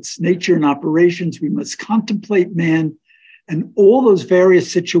knowledge of its nature and operations, we must contemplate man and all those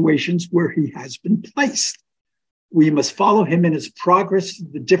various situations where he has been placed. We must follow him in his progress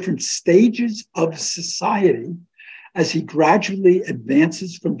through the different stages of society as he gradually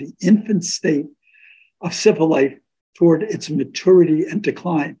advances from the infant state of civil life toward its maturity and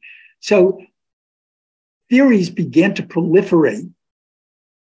decline. So theories began to proliferate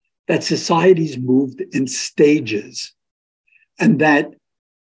that societies moved in stages, and that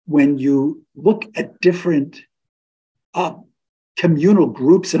when you look at different communal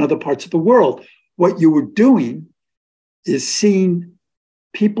groups in other parts of the world, what you were doing is seeing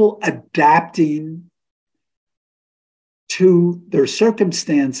people adapting to their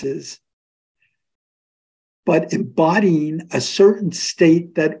circumstances, but embodying a certain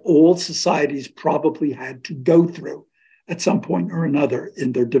state that all societies probably had to go through at some point or another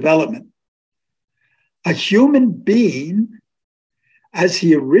in their development. A human being, as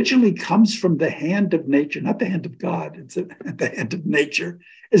he originally comes from the hand of nature, not the hand of God, it's the hand of nature,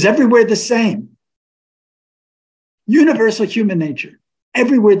 is everywhere the same. Universal human nature,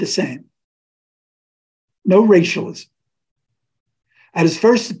 everywhere the same. No racialism. At his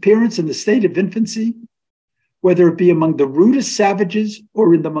first appearance in the state of infancy, whether it be among the rudest savages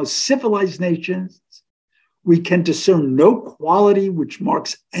or in the most civilized nations, we can discern no quality which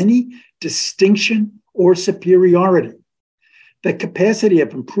marks any distinction or superiority. The capacity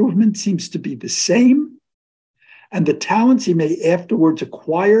of improvement seems to be the same, and the talents he may afterwards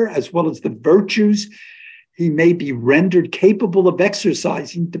acquire, as well as the virtues he may be rendered capable of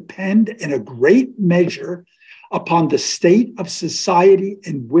exercising, depend in a great measure upon the state of society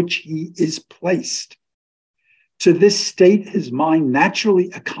in which he is placed. To this state, his mind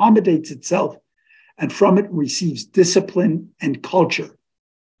naturally accommodates itself and from it receives discipline and culture.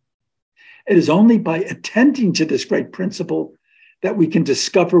 It is only by attending to this great principle that we can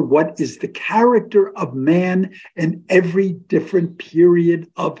discover what is the character of man in every different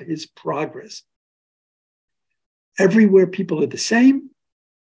period of his progress. Everywhere people are the same,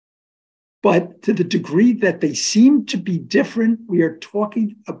 but to the degree that they seem to be different, we are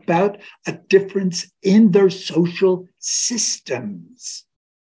talking about a difference in their social systems,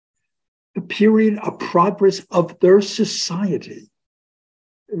 the period of progress of their society,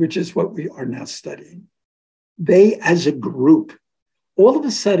 which is what we are now studying. They, as a group, all of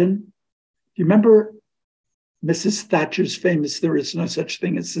a sudden, do you remember Mrs. Thatcher's famous, "There is no such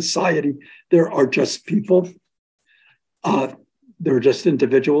thing as society, there are just people, there are just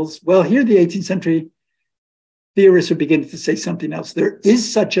individuals"? Well, here the 18th century theorists are beginning to say something else. There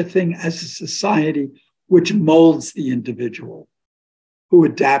is such a thing as a society which molds the individual, who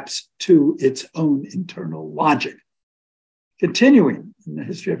adapts to its own internal logic. Continuing in the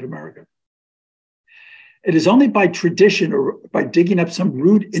history of America. It is only by tradition or by digging up some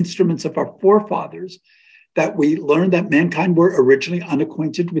rude instruments of our forefathers that we learn that mankind were originally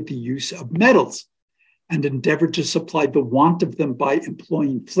unacquainted with the use of metals and endeavored to supply the want of them by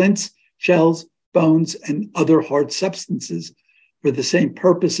employing flints, shells, bones, and other hard substances for the same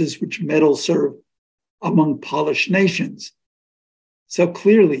purposes which metals serve among polished nations. So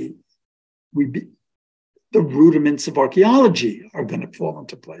clearly, the rudiments of archaeology are going to fall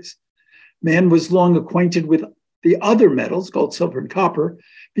into place. Man was long acquainted with the other metals, gold, silver, and copper,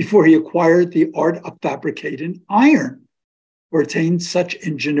 before he acquired the art of fabricating iron, or attained such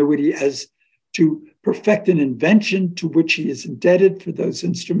ingenuity as to perfect an invention to which he is indebted for those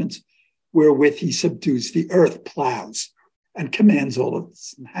instruments wherewith he subdues the earth, plows, and commands all of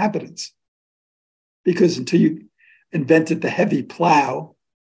its inhabitants. Because until you invented the heavy plow,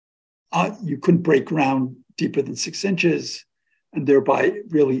 you couldn't break ground deeper than 6 inches, and thereby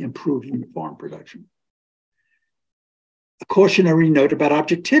really improving farm production. A cautionary note about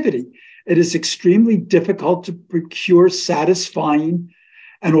objectivity. It is extremely difficult to procure satisfying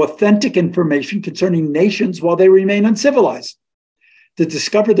and authentic information concerning nations while they remain uncivilized. To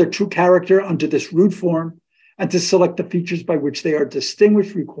discover their true character under this rude form and to select the features by which they are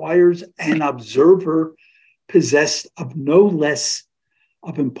distinguished requires an observer possessed of no less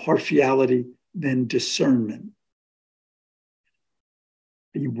of impartiality than discernment.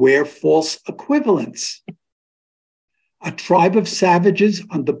 Beware false equivalents. A tribe of savages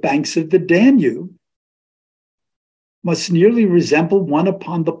on the banks of the Danube must nearly resemble one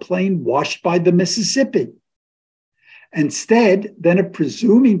upon the plain washed by the Mississippi. Instead, then of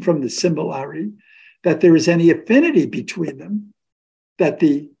presuming from the similarity that there is any affinity between them, that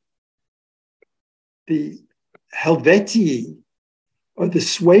the Helvetii or the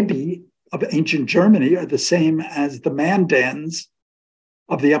Suebi of ancient Germany are the same as the Mandans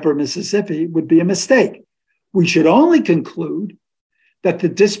of the upper Mississippi would be a mistake. We should only conclude that the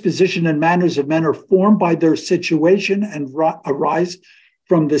disposition and manners of men are formed by their situation and arise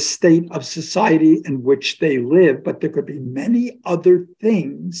from the state of society in which they live, but there could be many other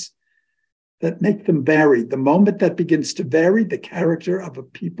things that make them vary. The moment that begins to vary, the character of a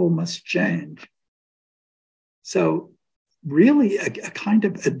people must change. So really a kind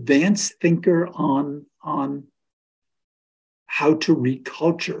of advanced thinker on how to read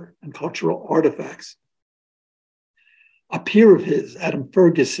culture and cultural artifacts. A peer of his, Adam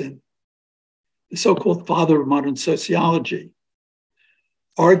Ferguson, the so-called father of modern sociology,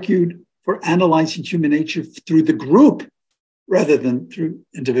 argued for analyzing human nature through the group rather than through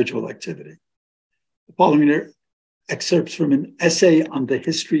individual activity. The following are excerpts from an essay on the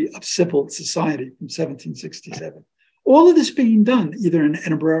history of civil society from 1767. All of this being done either in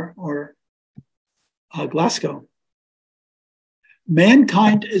Edinburgh or Glasgow.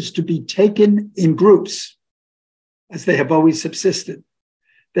 Mankind is to be taken in groups, as they have always subsisted.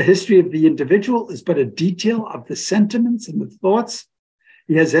 The history of the individual is but a detail of the sentiments and the thoughts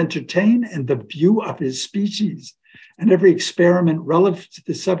he has entertained and the view of his species. And every experiment relative to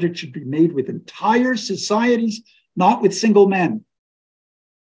the subject should be made with entire societies, not with single men.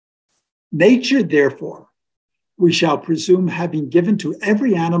 Nature, therefore, we shall presume, having given to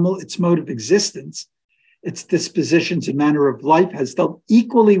every animal its mode of existence, its dispositions and manner of life, has dealt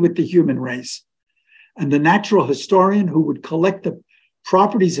equally with the human race. And the natural historian who would collect the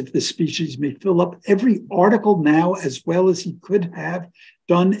properties of the species may fill up every article now as well as he could have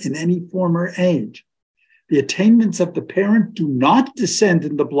done in any former age. The attainments of the parent do not descend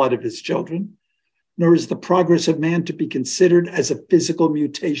in the blood of his children, nor is the progress of man to be considered as a physical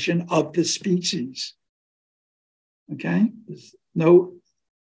mutation of the species. Okay? There's no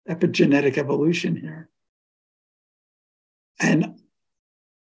epigenetic evolution here. And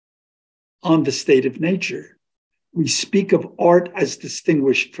on the state of nature, we speak of art as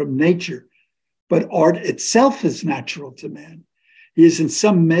distinguished from nature, but art itself is natural to man. He is in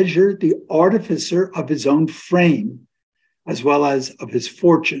some measure the artificer of his own frame, as well as of his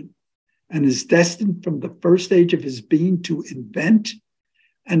fortune, and is destined from the first age of his being to invent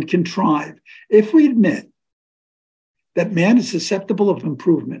and contrive. If we admit that man is susceptible of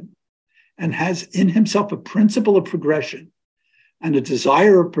improvement and has in himself a principle of progression and a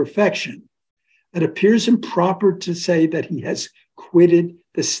desire of perfection, it appears improper to say that he has quitted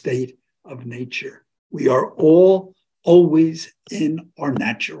the state of nature. We are all always in our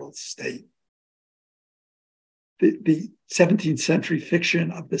natural state. The 17th century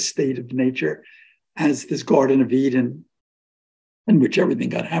fiction of the state of nature as this Garden of Eden in which everything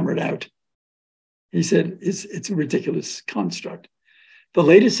got hammered out, he said, it's a ridiculous construct. The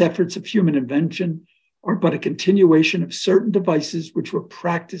latest efforts of human invention are but a continuation of certain devices which were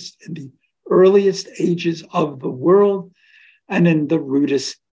practiced in the earliest ages of the world and in the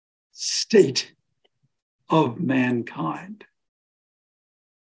rudest state of mankind.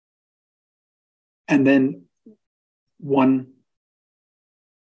 And then one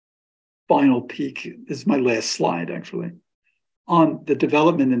final peek, this is my last slide actually, on the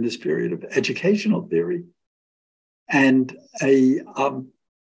development in this period of educational theory. And a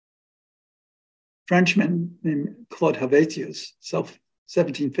Frenchman named Claude Helvetius,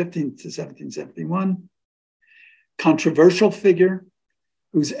 1715 to 1771, controversial figure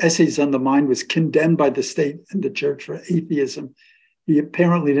whose essays on the mind was condemned by the state and the church for atheism. He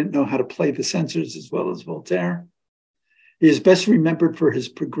apparently didn't know how to play the censors as well as Voltaire. He is best remembered for his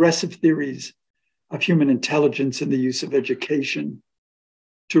progressive theories of human intelligence and the use of education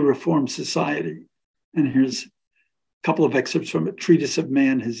to reform society. And here's a couple of excerpts from a treatise of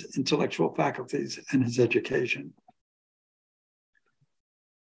man, his intellectual faculties, and his education.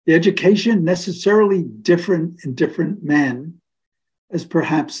 The education necessarily different in different men is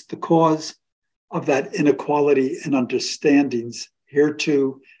perhaps the cause of that inequality in understandings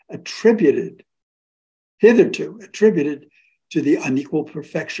hitherto attributed to the unequal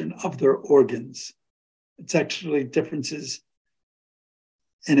perfection of their organs. It's actually differences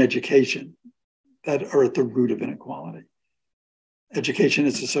in education that are at the root of inequality. Education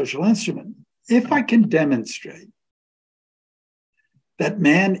is a social instrument. If I can demonstrate that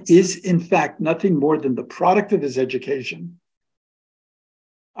man is in fact nothing more than the product of his education,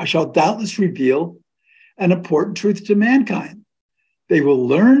 I shall doubtless reveal an important truth to mankind. They will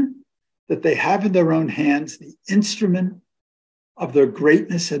learn that they have in their own hands the instrument of their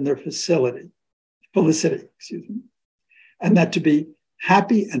greatness and their facility. felicity, excuse me, and that to be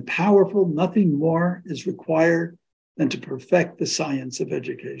happy and powerful, nothing more is required than to perfect the science of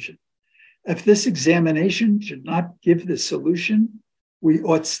education. If this examination should not give the solution, we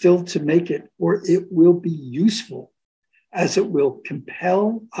ought still to make it, or it will be useful, as it will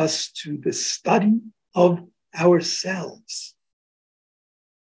compel us to the study of ourselves.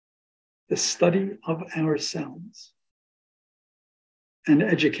 The study of ourselves. And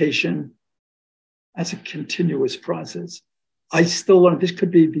education as a continuous process. I still learn. This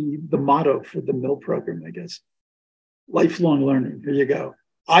could be the motto for the Miele program, I guess. Lifelong learning. Here you go.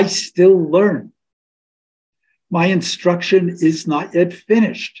 I still learn. My instruction is not yet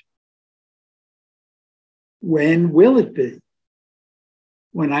finished. When will it be?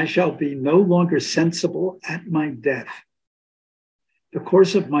 When I shall be no longer sensible at my death. The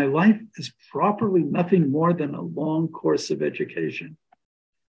course of my life is properly nothing more than a long course of education.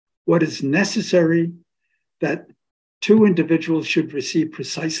 What is necessary that two individuals should receive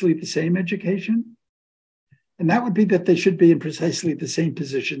precisely the same education? And that would be that they should be in precisely the same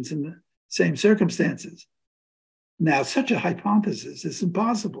positions in the same circumstances. Now, such a hypothesis is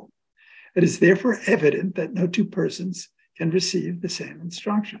impossible. It is therefore evident that no two persons can receive the same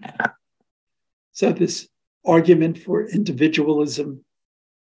instruction. So this argument for individualism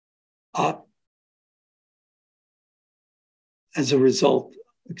as a result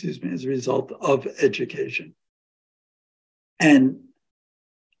of education. And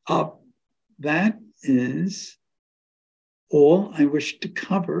that is all I wish to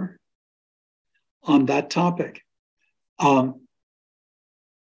cover on that topic.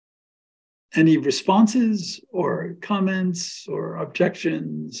 Any responses or comments or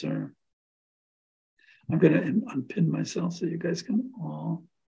objections? Or I'm going to unpin myself so you guys can all.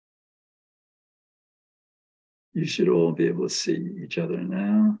 You should all be able to see each other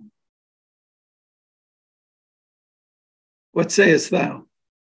now. What sayest thou?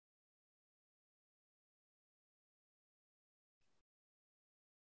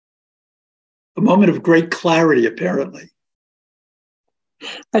 A moment of great clarity, apparently.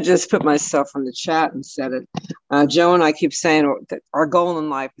 I just put myself in the chat and said it. Joe and I keep saying that our goal in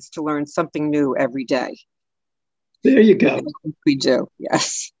life is to learn something new every day. There you go. We do,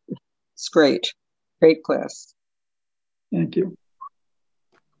 yes. It's great. Great class. Thank you.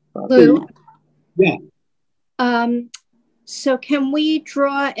 Lou? Yeah. So can we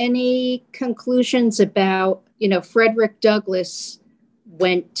draw any conclusions about, Frederick Douglass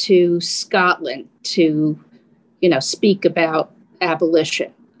went to Scotland to, speak about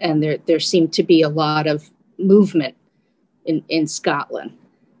abolition, and there seemed to be a lot of movement in Scotland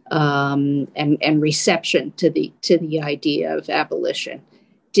and reception to the idea of abolition.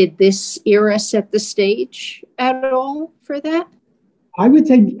 Did this era set the stage at all for that? I would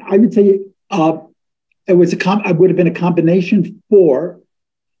say it was I would have been a combination for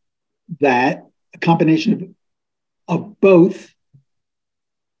that, a combination of both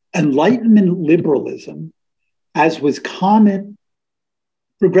Enlightenment liberalism, as was common,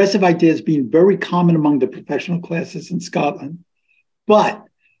 progressive ideas being very common among the professional classes in Scotland, but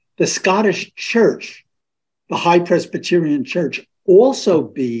the Scottish Church, the High Presbyterian Church, also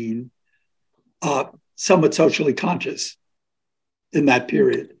being somewhat socially conscious in that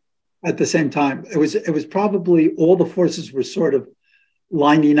period. At the same time, it was probably all the forces were sort of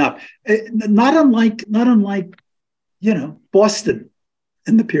lining up. Not unlike Boston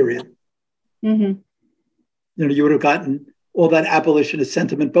in the period. Mm-hmm. You would have gotten all that abolitionist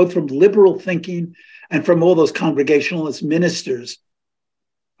sentiment, both from liberal thinking and from all those Congregationalist ministers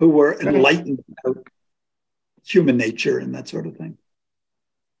who were enlightened about human nature and that sort of thing.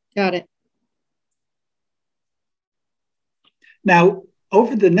 Got it. Now,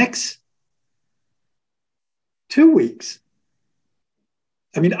 over the next 2 weeks,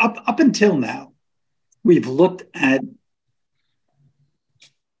 up until now, we've looked at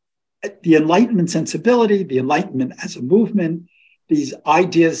the Enlightenment sensibility, the Enlightenment as a movement, these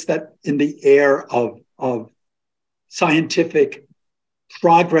ideas that in the air of scientific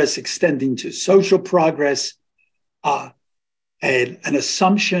progress extending to social progress, and an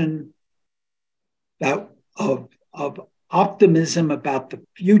assumption that of optimism about the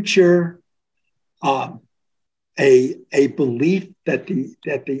future, a belief that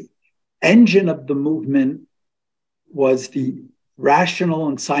the engine of the movement was the rational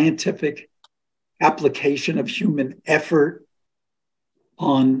and scientific application of human effort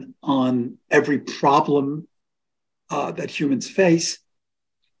on every problem that humans face.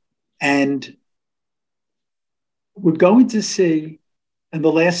 And we're going to see in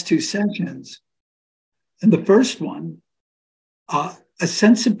the last two sessions, in the first one, a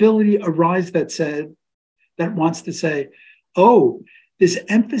sensibility arise that wants to say, oh, this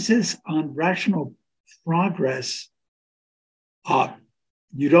emphasis on rational progress,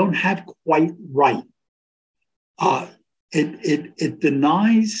 you don't have quite right. It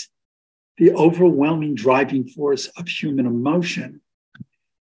denies the overwhelming driving force of human emotion.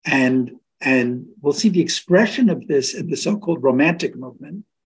 And we'll see the expression of this in the so-called Romantic movement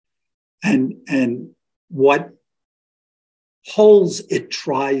and what holes it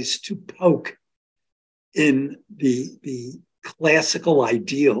tries to poke in the classical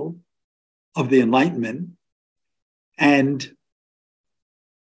ideal of the Enlightenment. And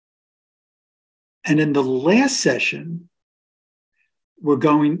in the last session, we're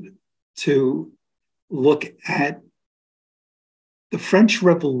going to look at the French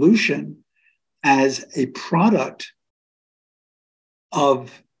Revolution as a product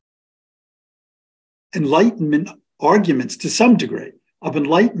of Enlightenment arguments, to some degree, of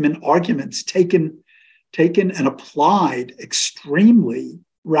Enlightenment arguments taken and applied extremely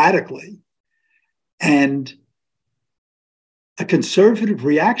radically, and a conservative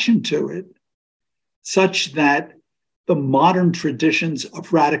reaction to it, such that the modern traditions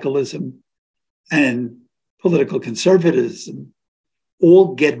of radicalism and political conservatism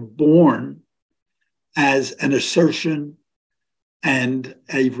all get born as an assertion and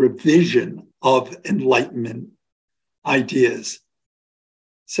a revision of Enlightenment ideas.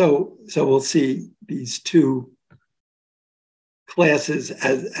 So we'll see these two classes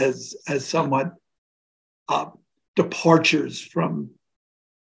as somewhat departures from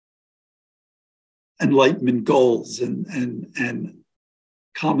Enlightenment goals and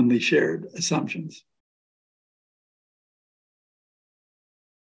commonly shared assumptions.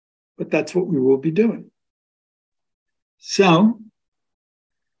 But that's what we will be doing. So,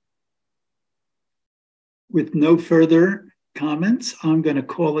 with no further comments, I'm going to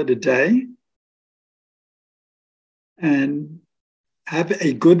call it a day and have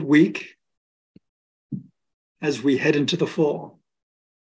a good week as we head into the fall.